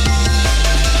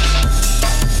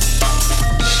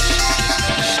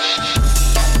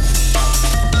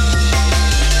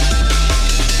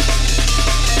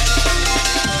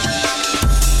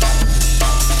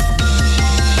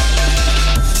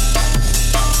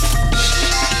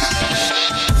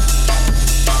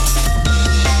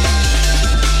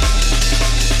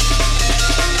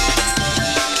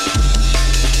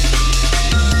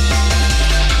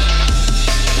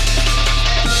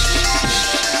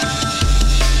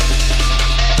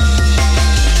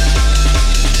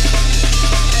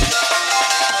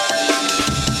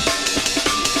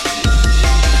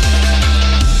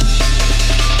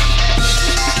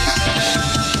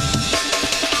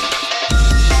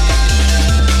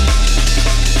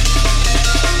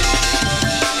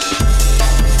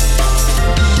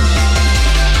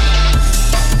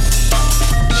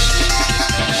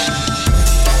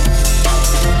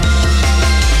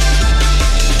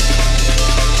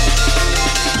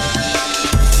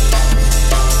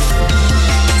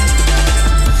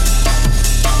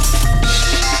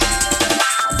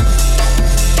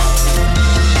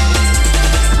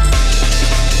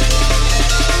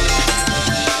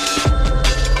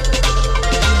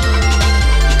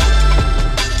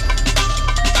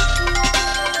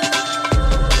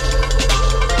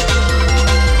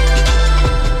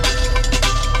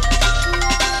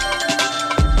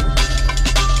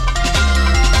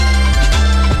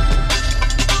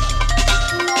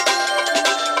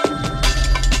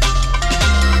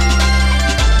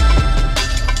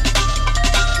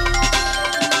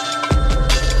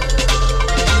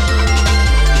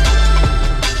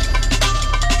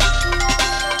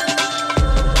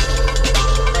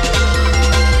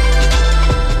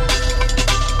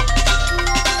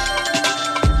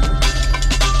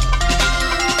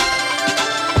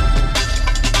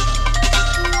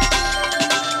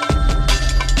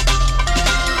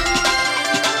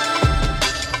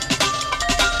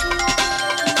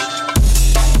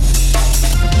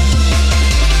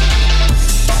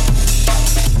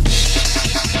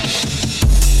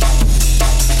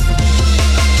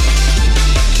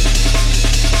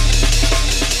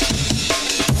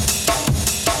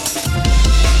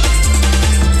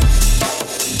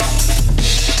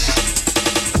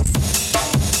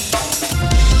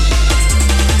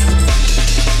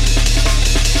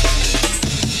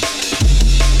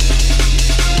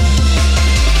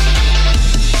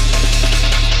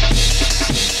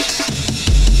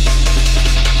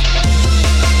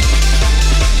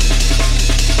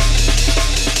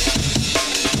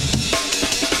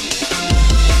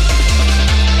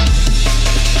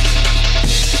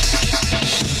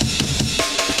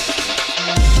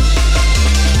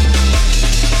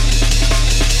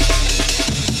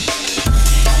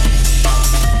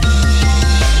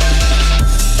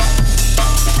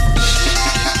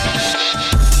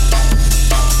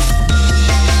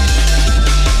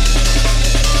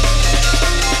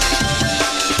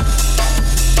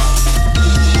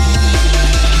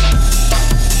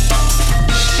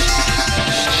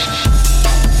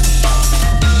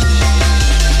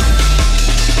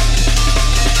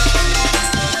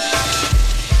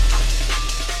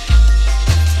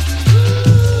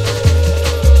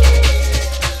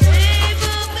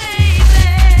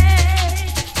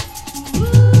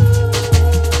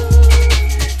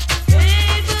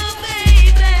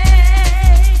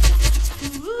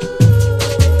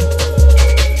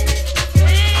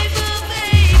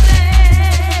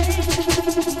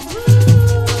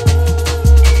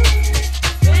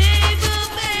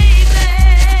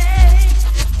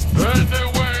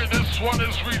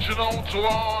 to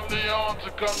all the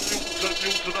Antican youth and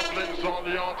new to the place, all the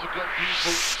Antican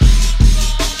people.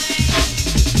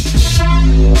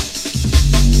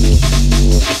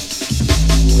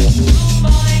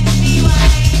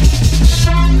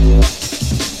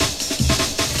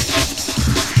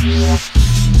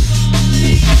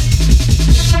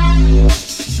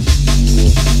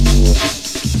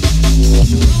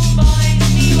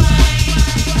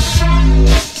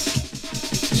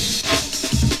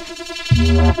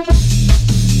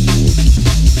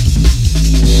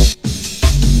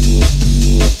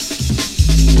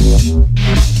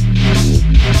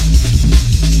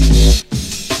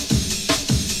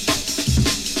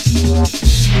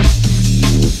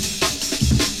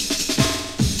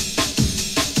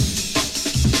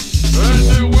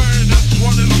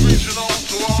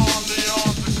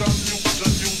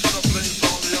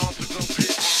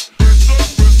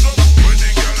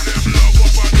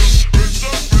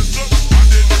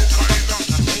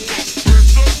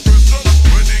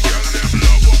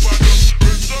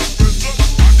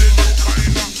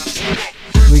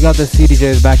 The CDJ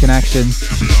is back in action.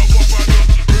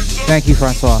 Thank you,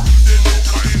 Francois.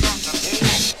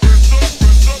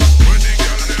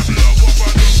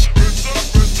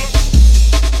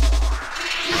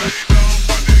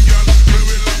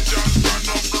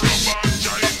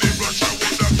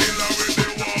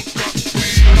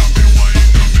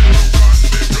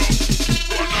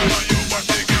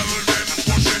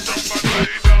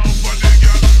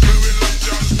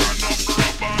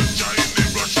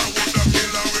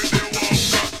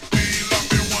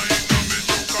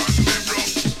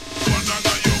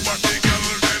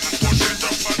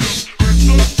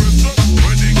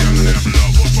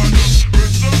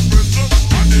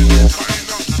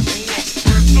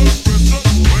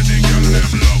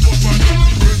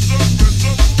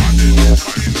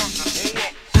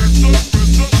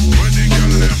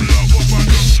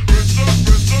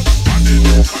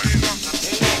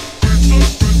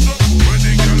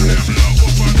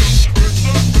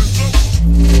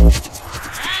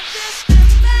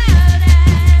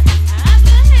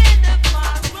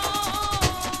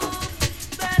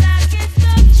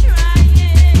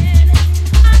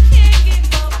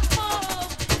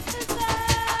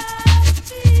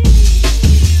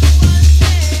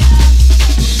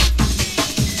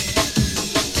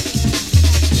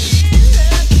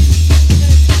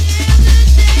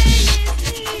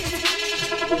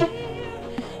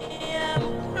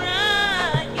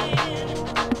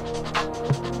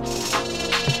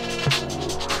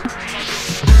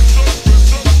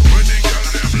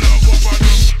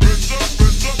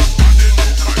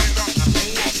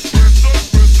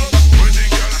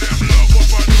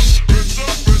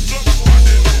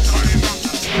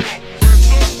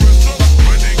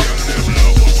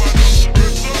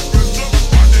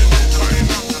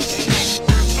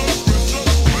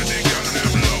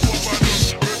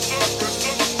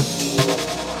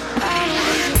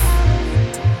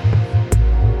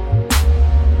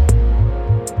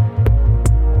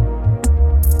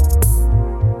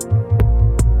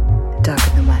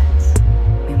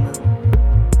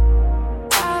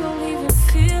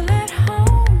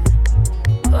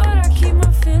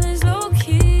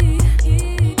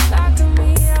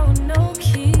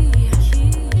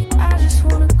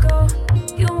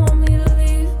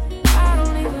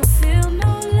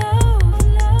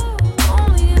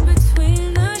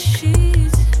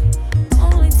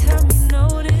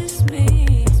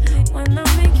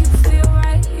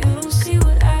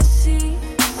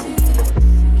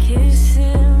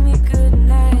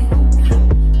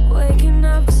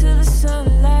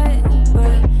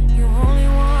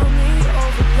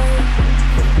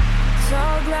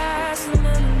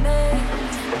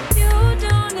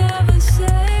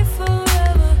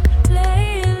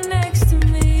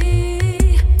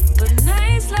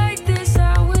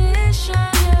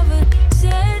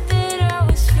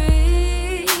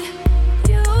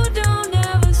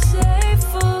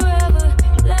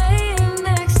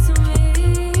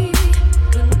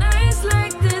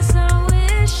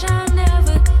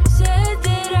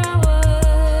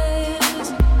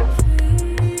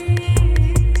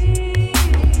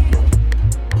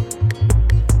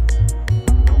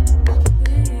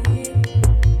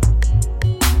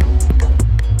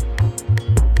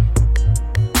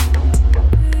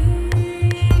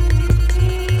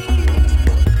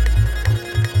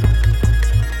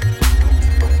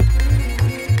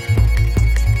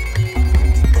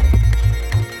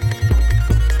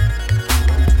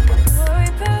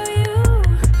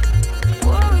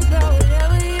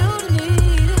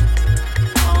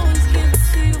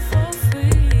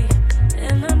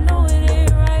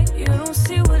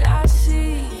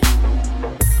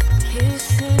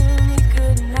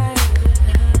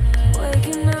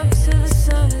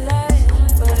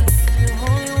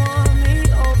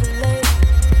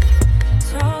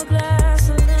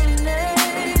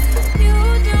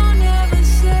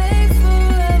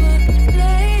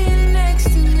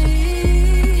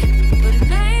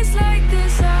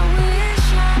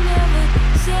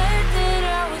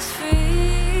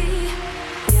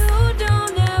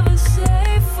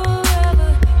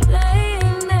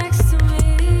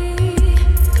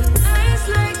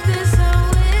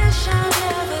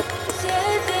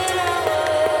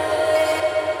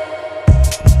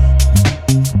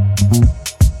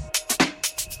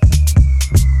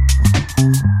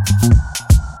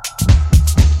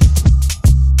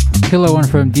 killer one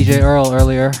from DJ Earl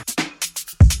earlier.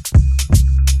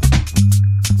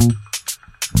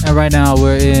 And right now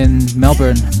we're in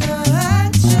Melbourne.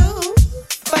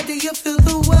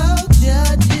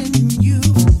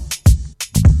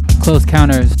 Close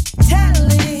Counters.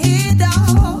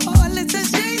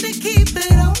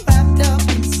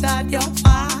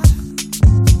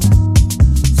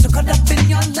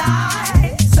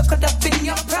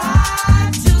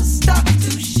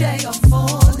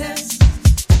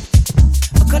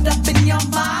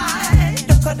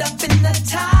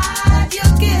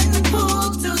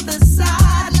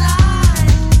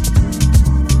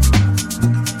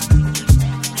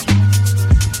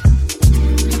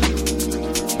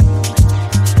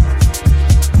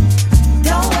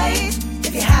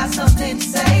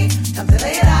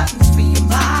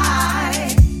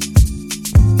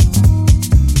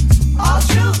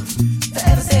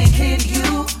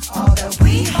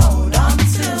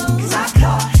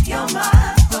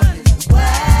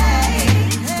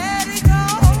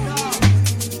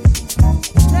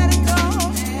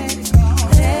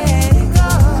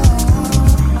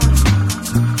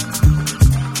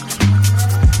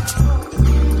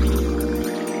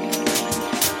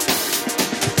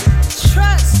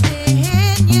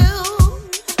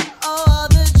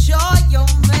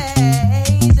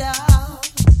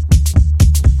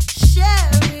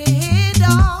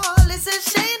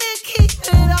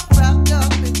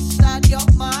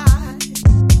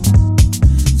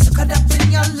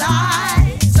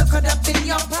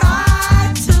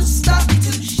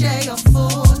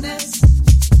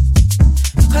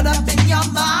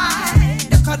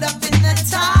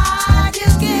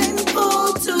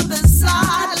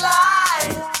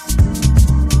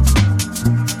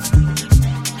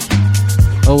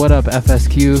 Oh, what up,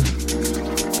 FSQ?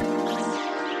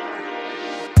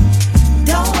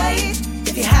 Don't wait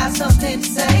if you have something to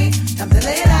say. Time to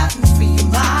lay it out and free your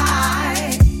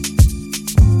mind.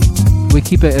 We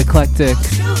keep it eclectic.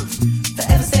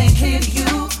 Forever staying clear to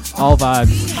you. All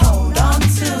vibes. Hold on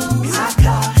to. I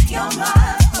caught your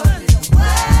mind. Put it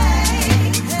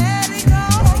away. Let it go.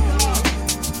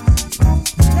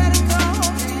 Let it go.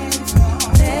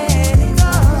 Let it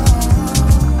go.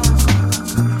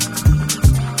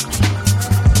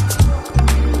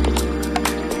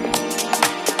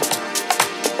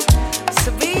 So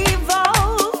be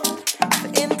bold.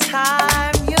 In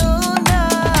time, you'll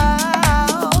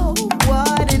know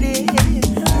what it is.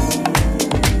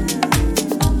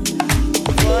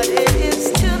 What it is.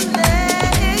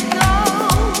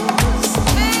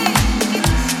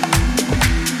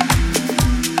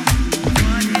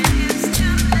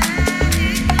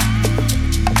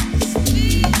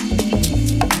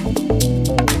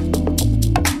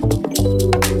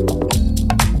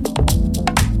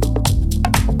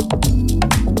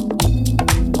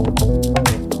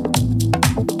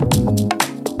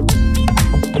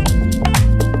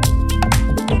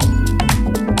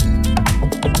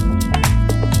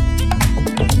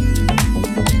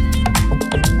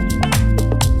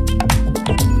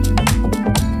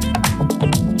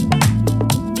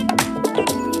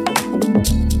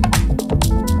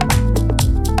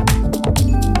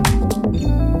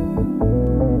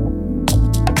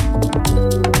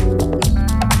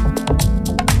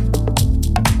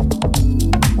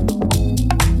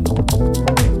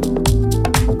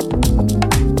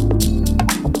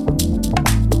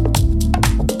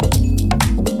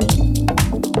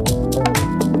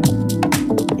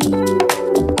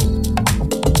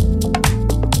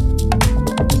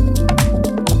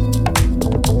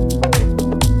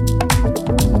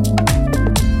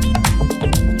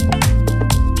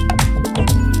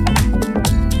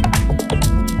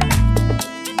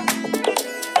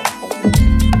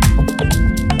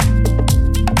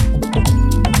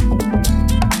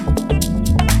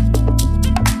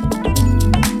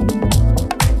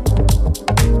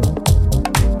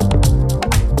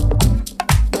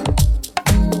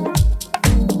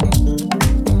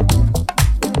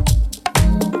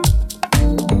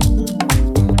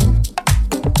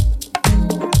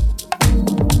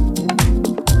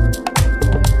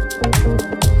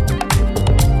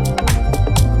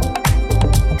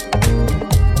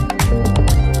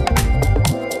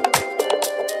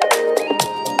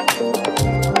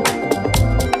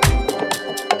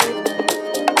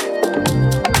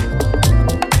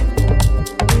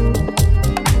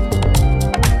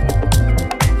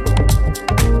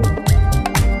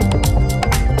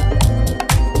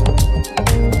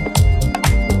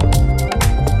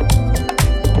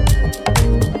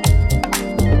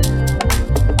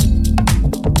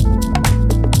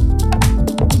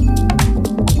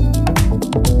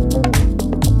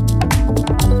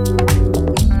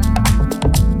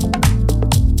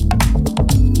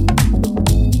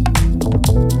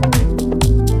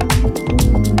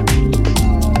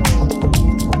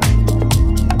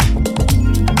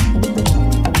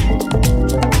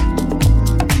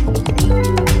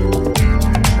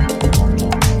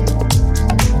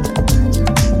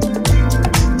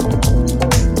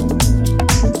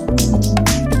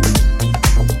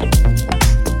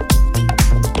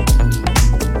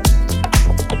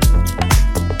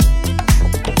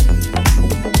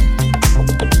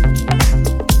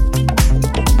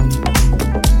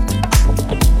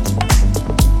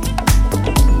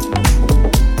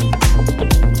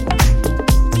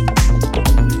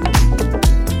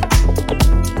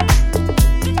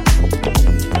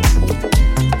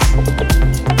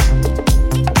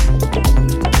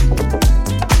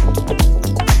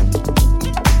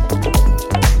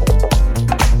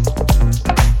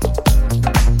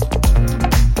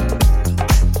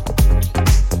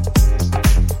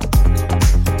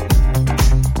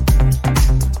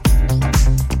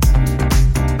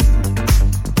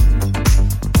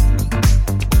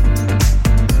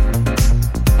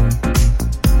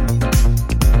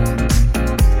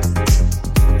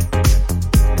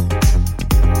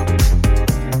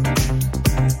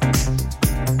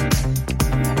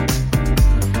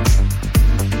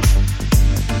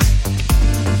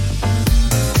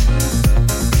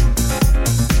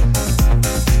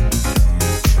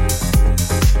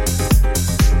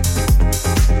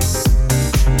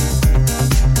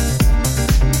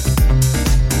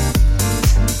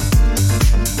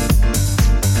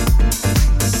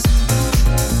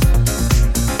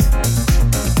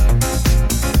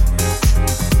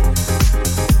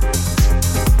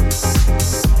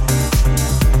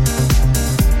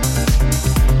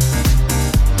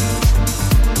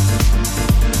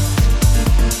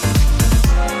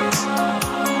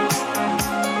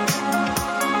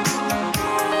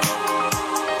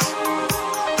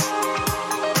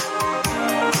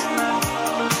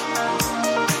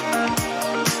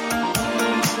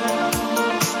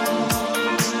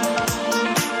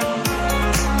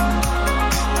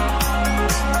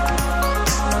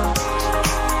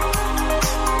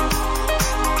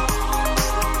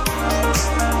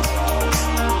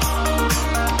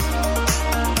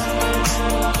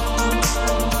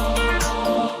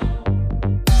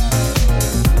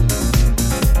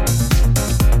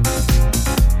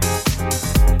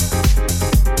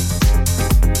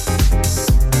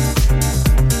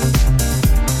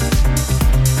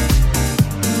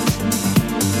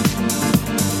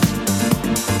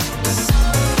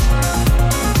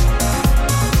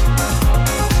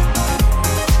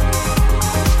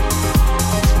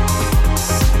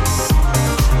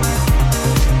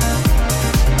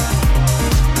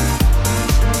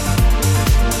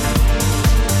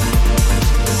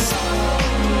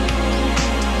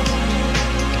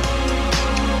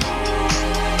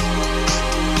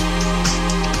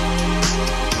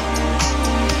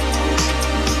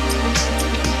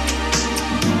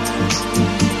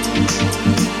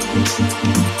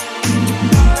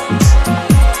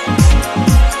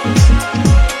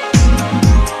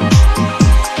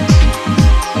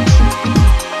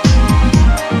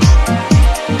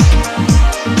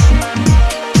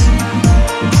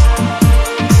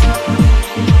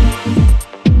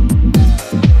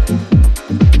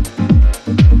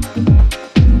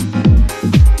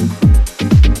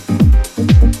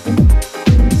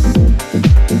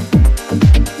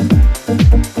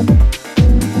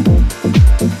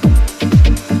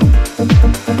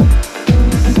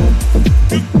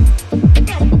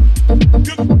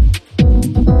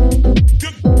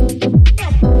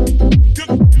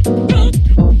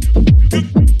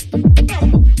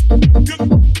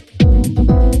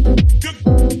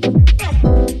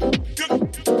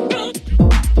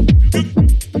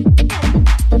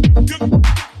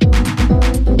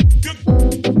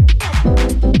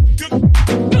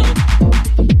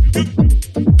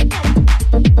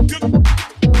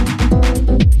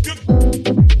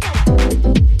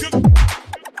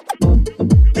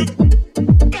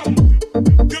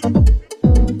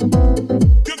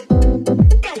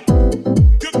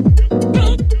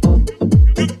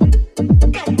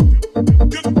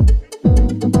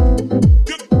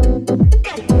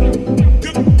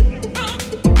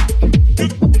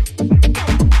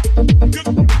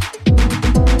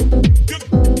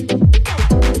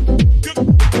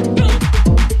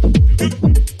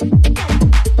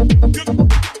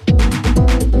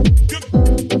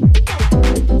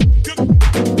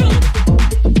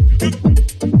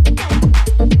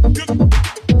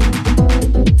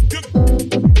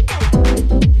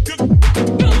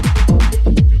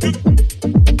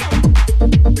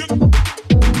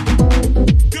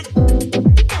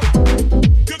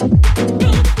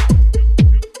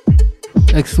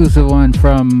 exclusive one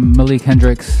from Malik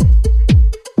Hendricks.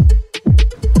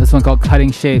 This one called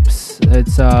Cutting Shapes.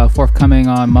 It's forthcoming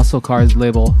on Muscle Cars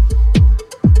label.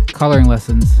 Coloring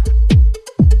Lessons.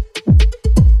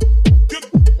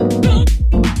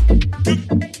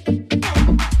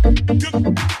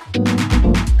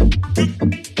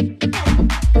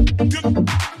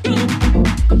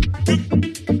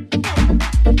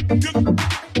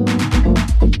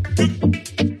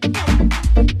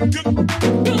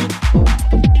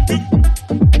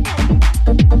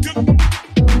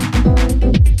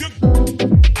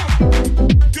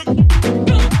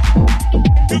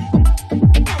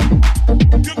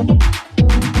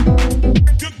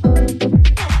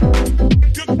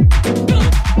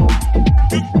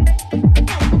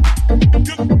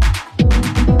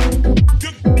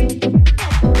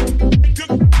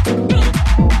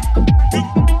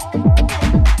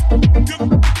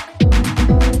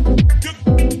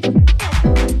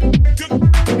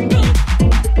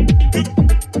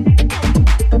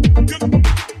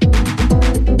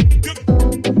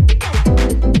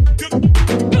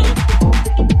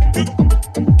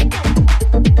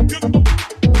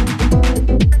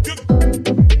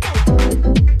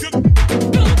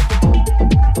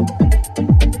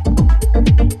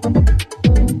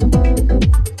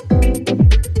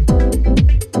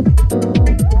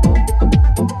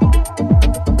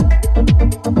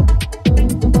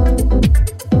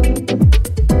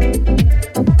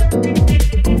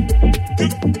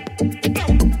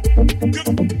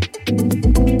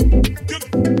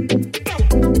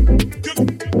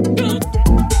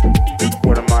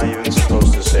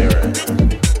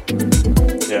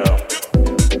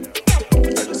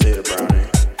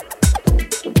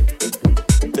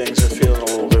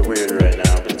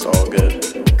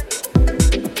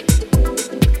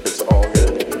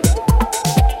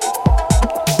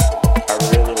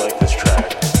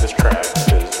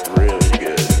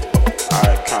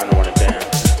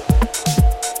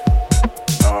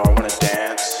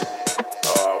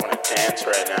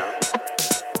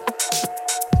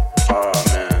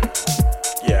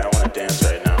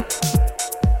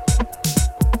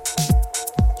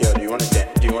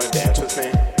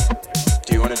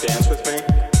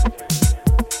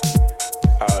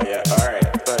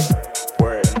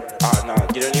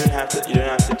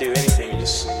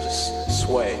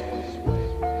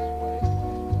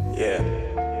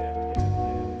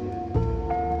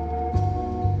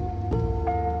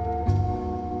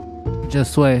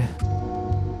 Just sway.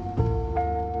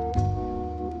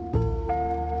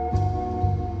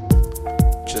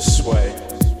 Just sway.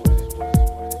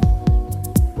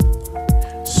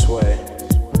 Sway.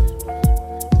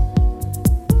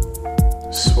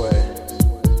 Sway.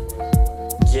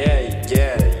 Yeah,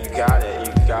 you got it.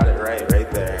 You got it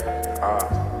right there.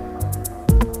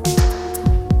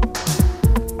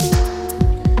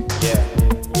 Yeah.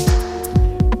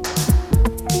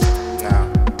 Now.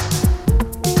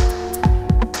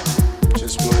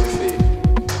 Just move your feet.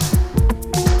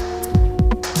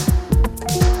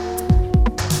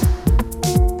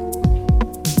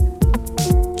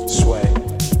 Sway.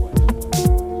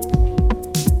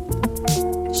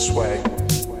 Sway.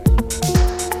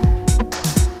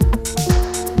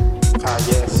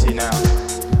 Yeah, see now.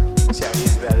 See how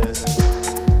easy that is?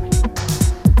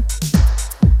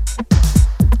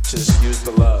 Just use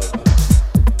the love.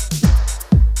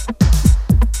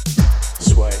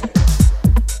 Sway.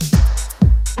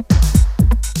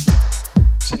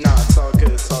 See, nah, it's all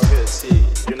good, it's all good. See,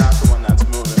 you're not the one that's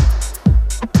moving.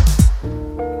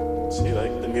 See,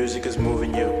 like, the music is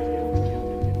moving you.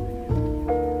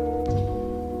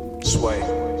 Sway.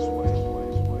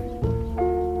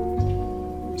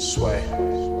 Sway.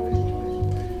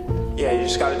 Yeah, you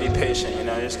just gotta be patient, you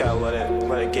know, you just gotta let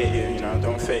it get you, you know,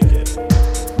 don't fake it.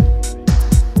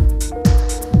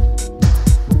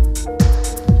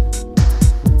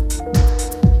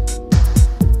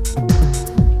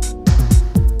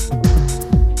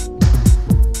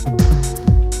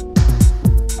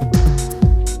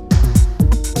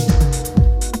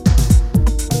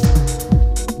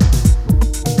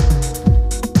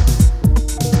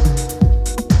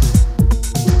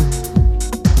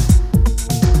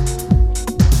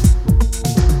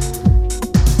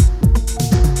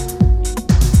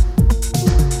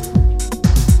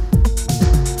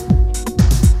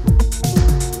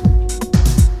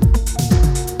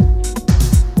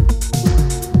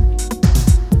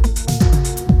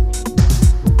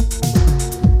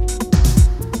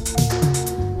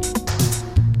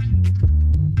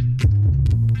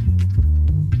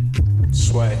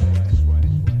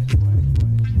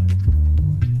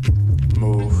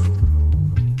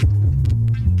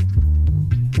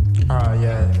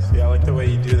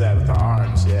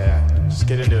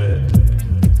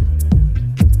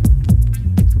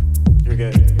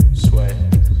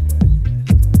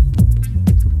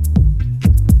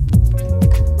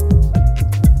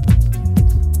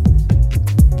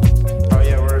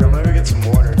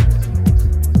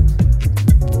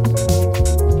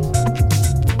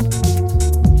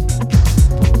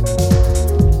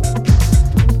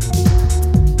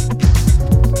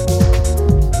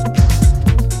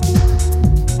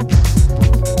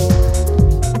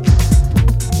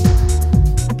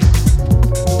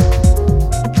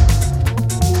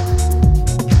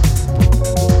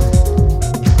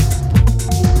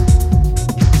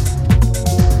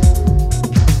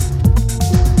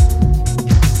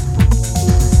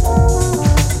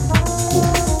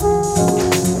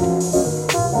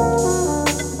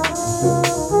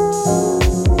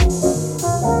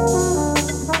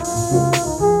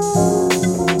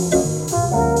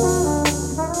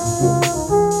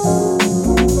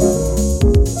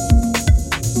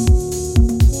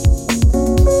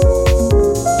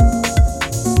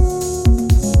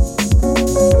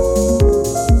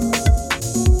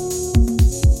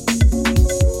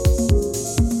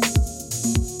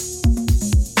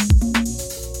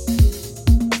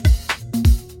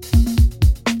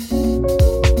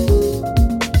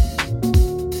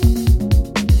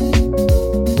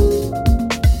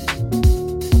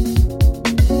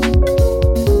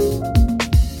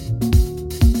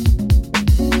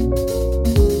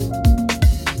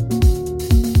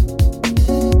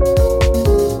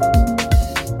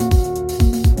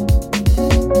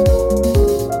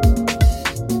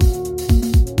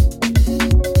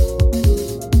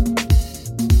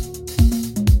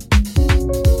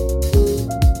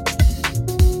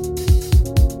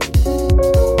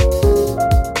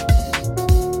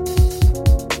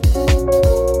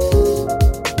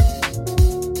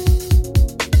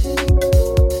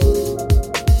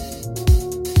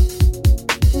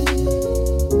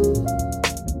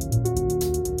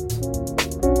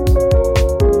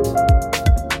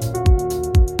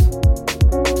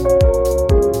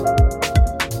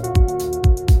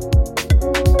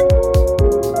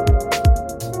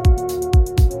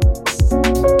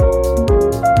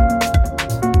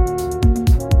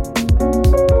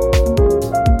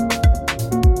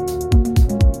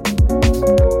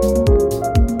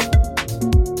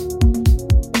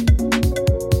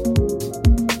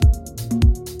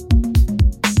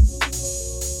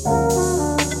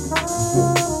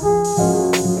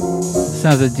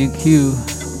 the DQ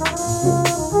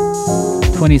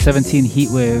 2017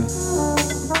 Heatwave.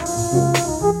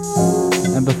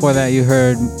 And before that you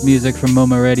heard music from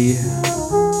Moma Reddy.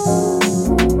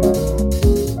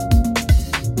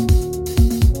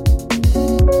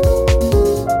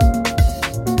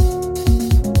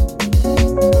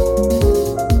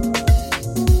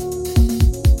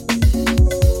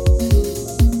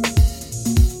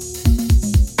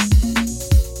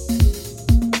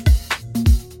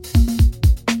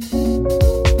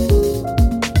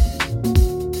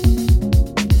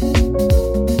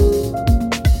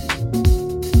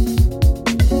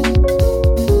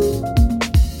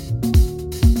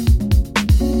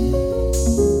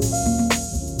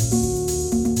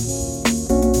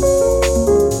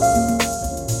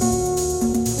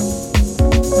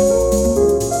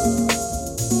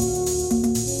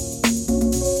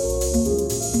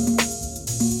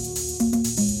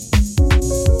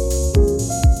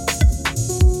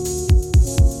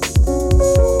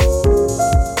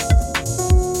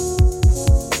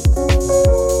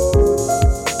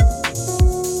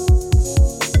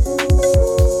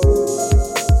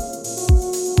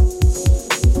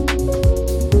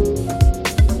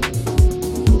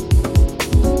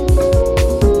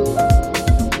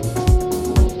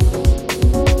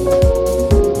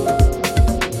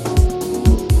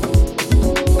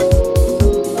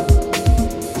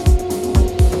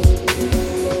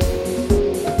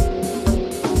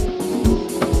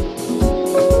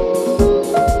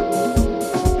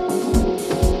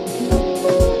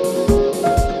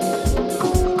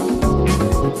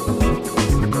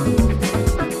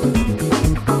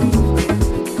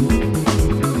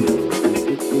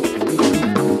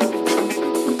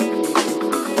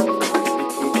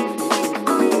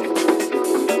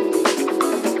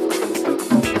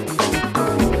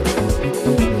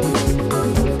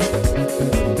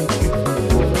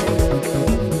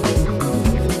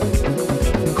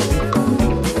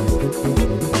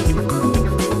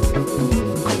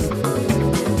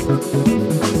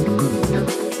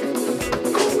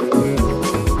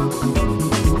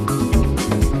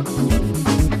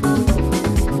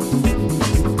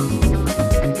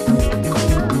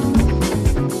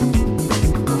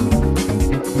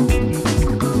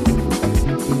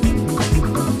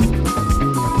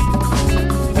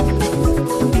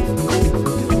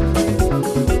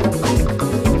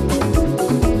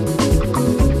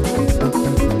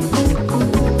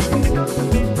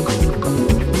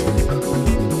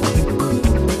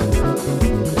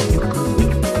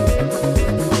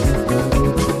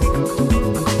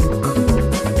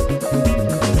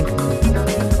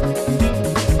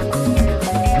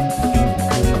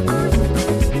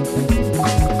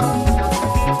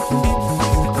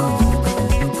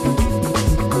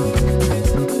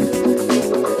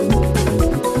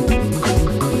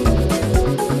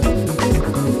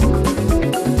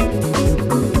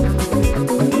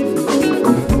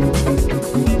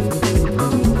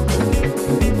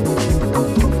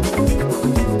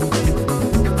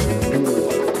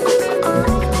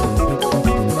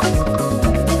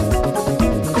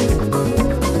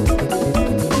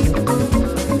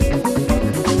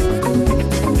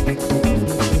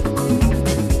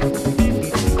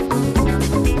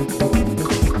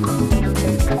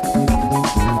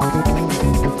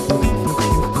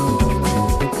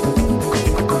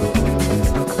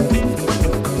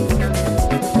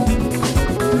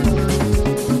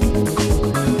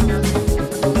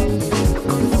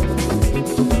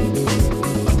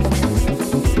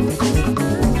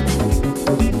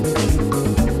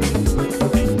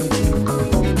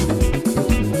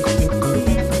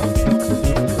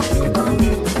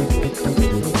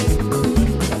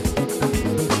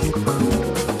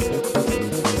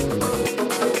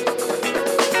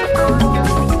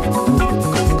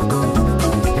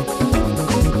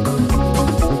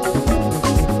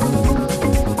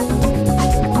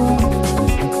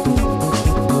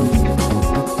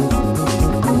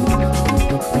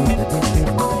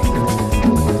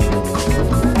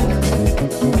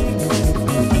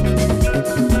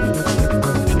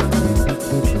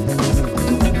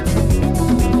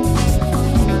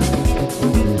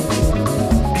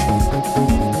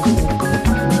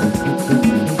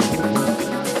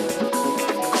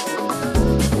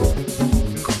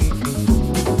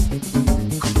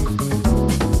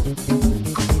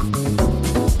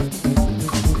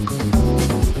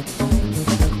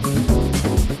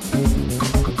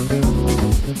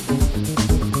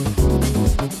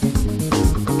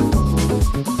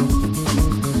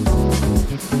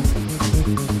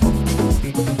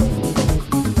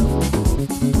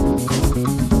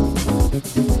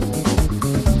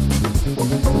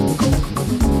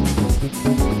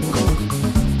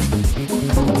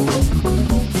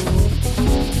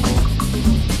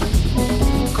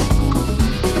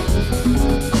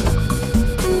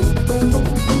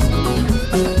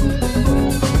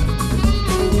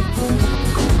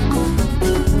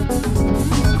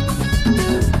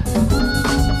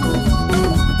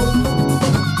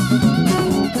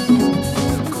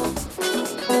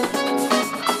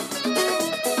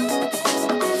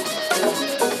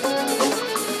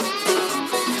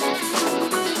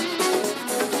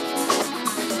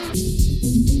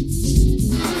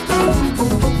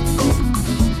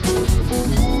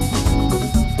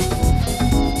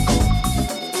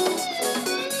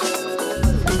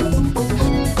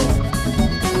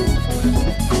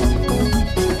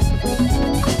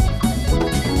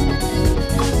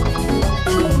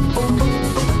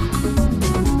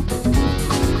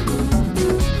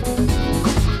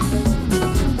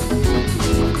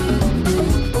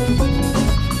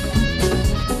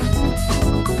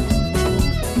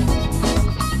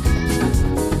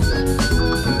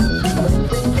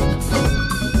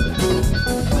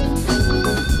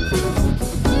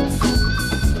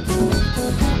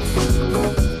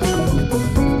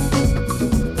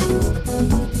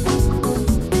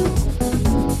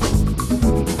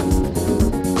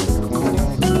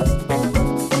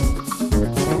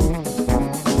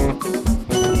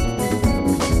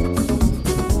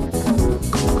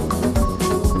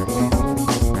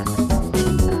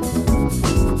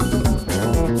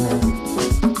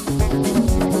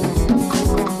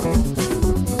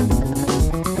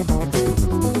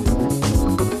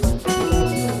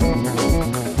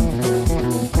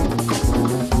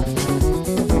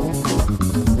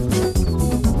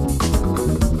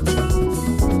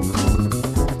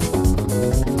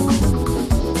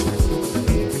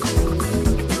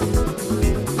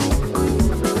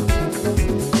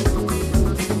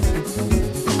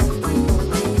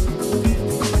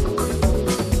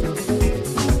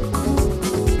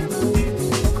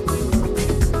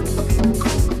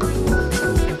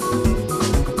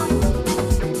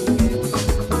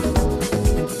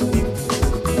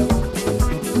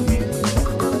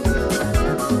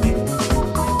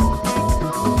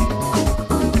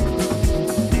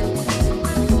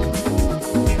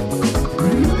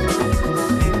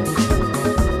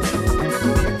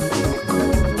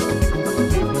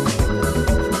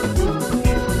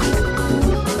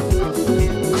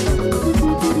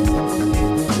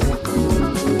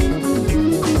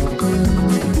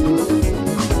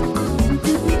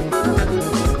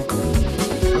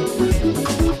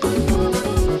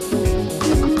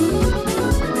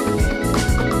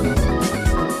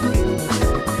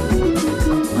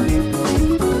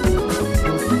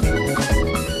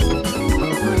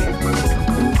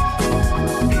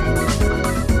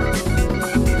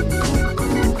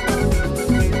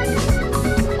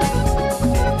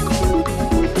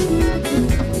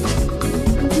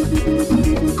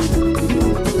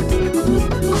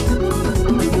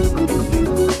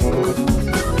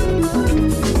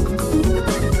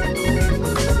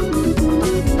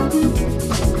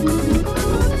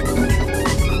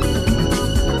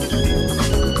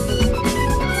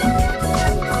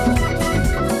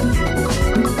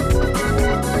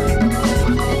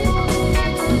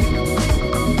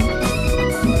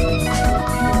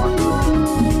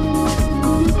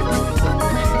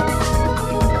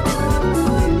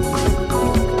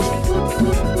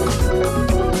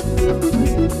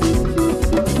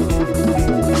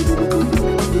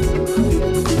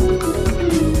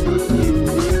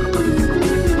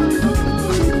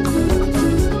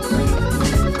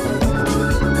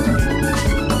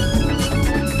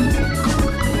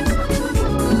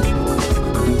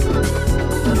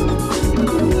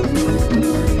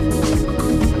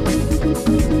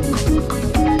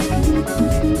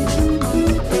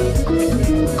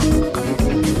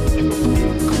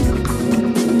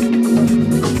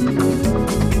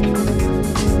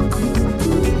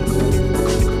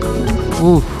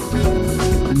 Oof.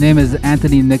 The name is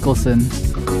Anthony Nicholson.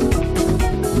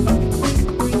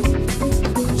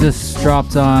 Just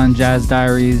dropped on Jazz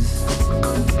Diaries.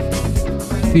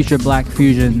 Future Black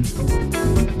Fusion.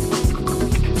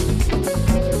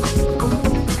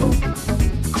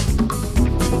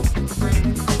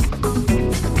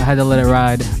 I had to let it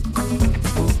ride.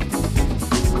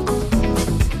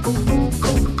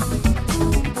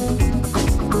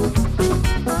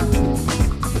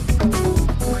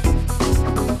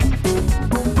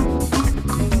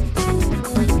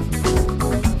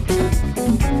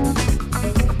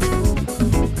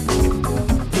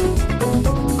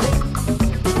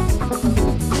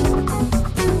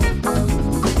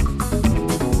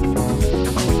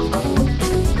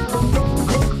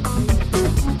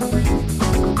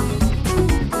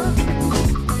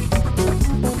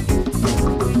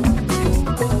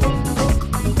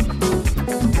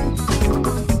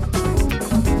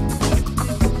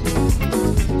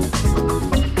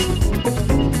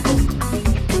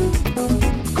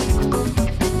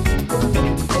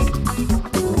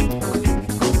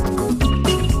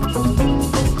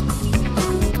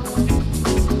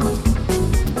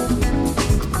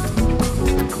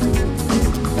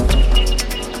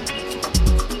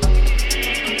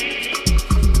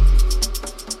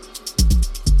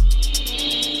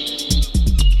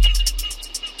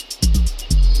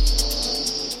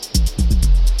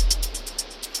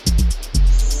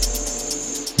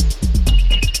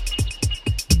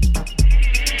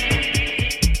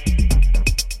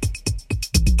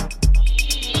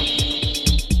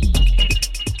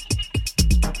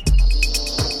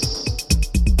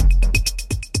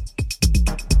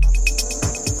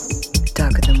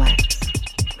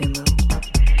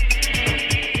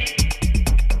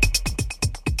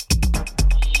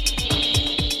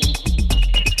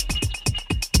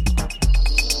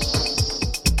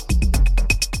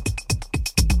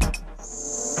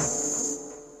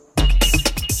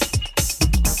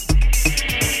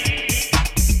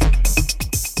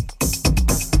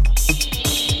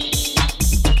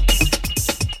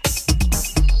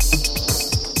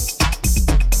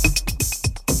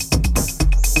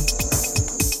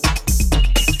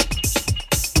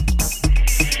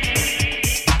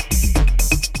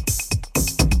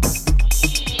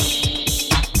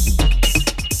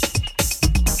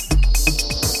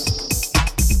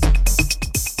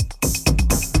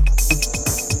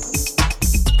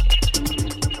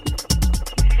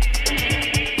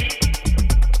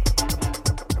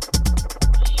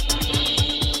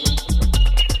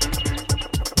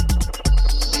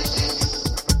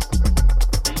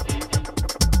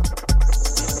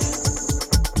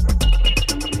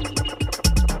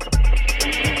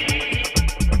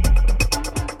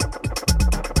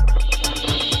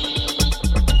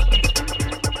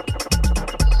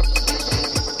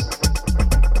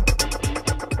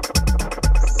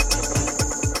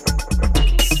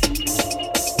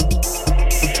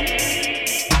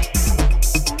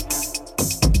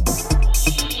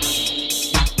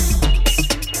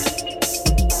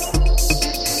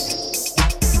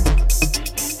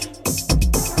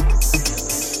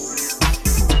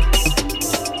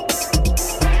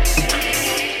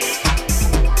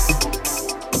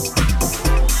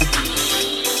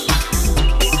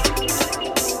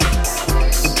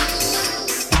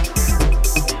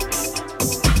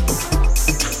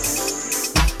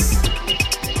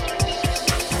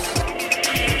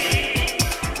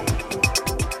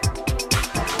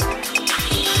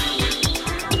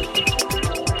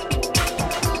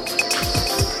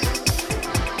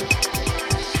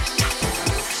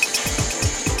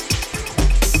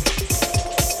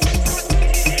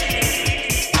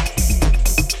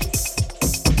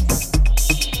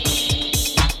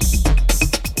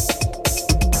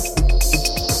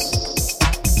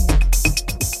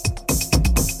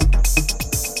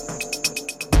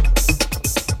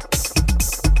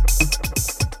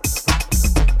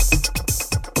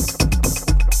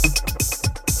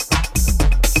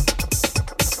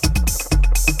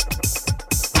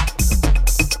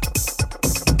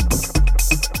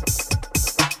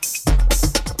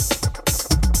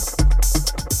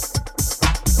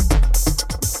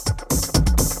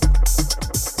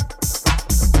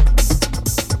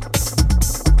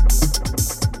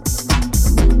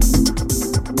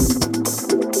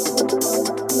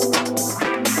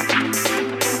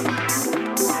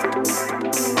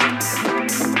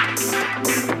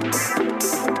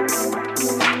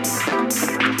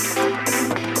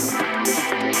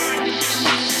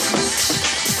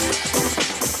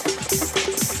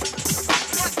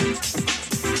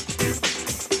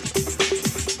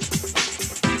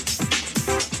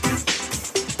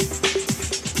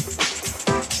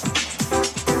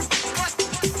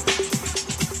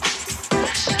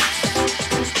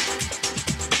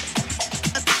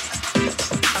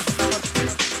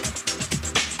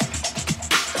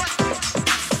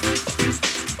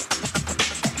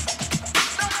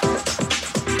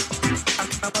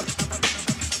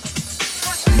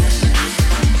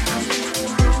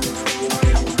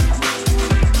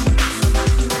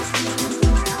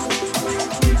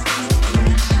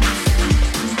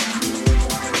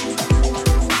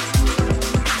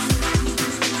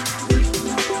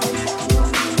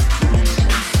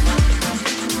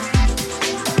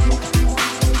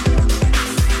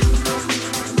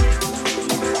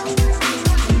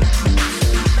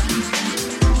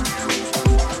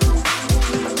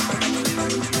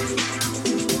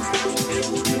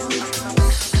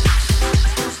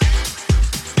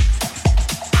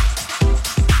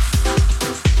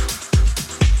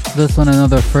 this one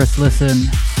another first listen.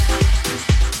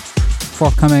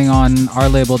 Forthcoming on our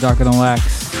label, Darker Than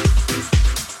Wax.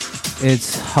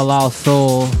 It's Halal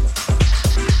Soul.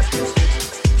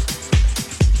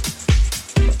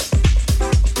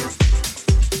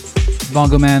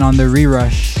 Bongo Man on the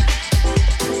Rerush.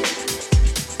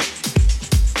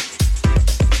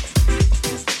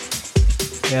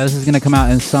 Yeah, this is gonna come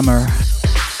out in summer.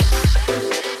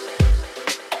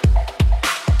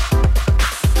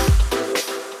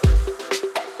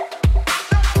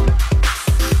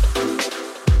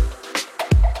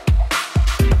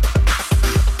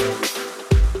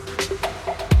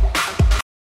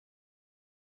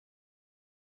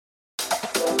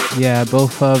 Yeah,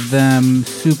 both of them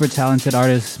super talented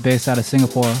artists based out of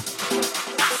Singapore.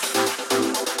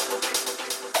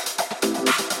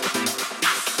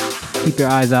 Keep your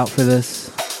eyes out for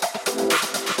this.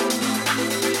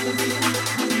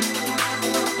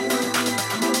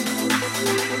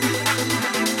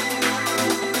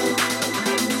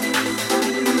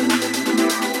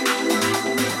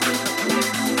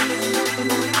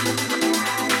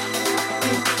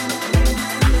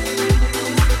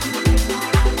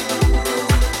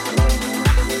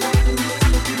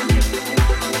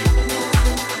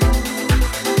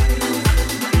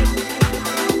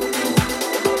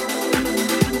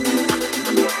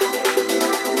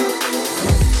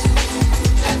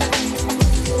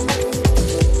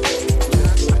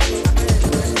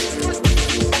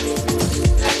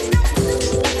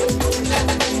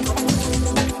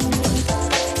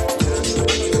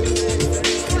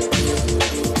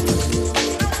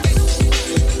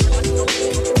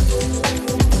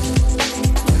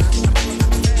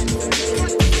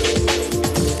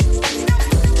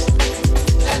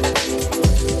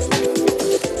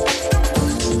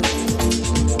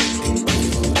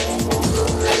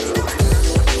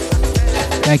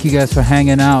 Thank you guys for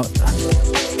hanging out.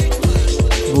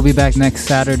 We'll be back next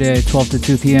Saturday, 12 to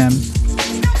 2 p.m.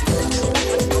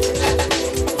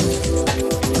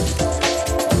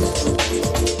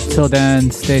 Till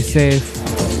then, stay safe.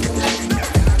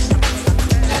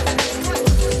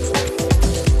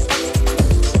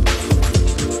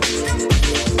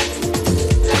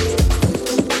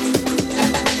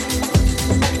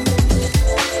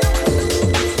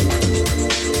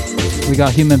 We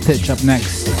got Human Pitch up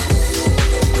next.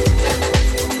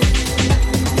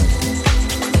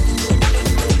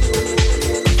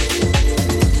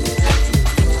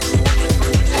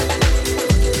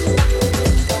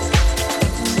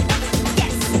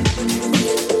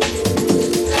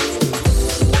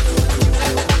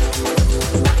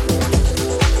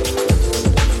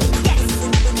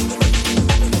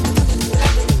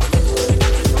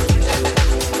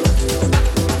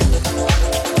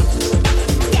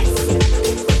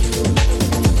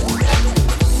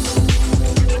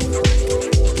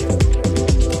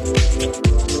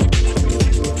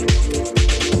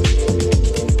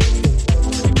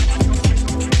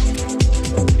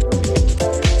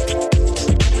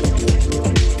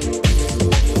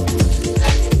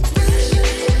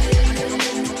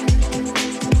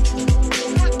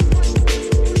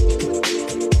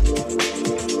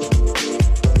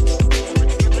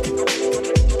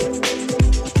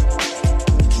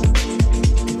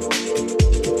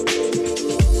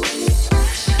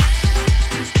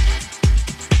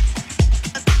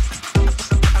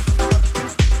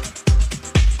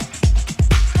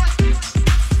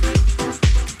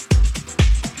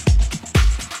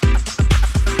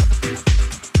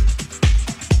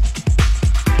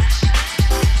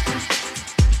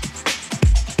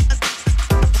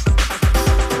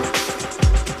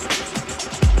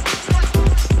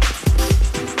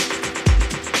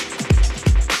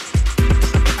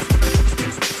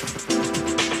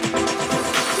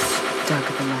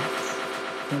 Darker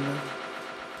Than Wax.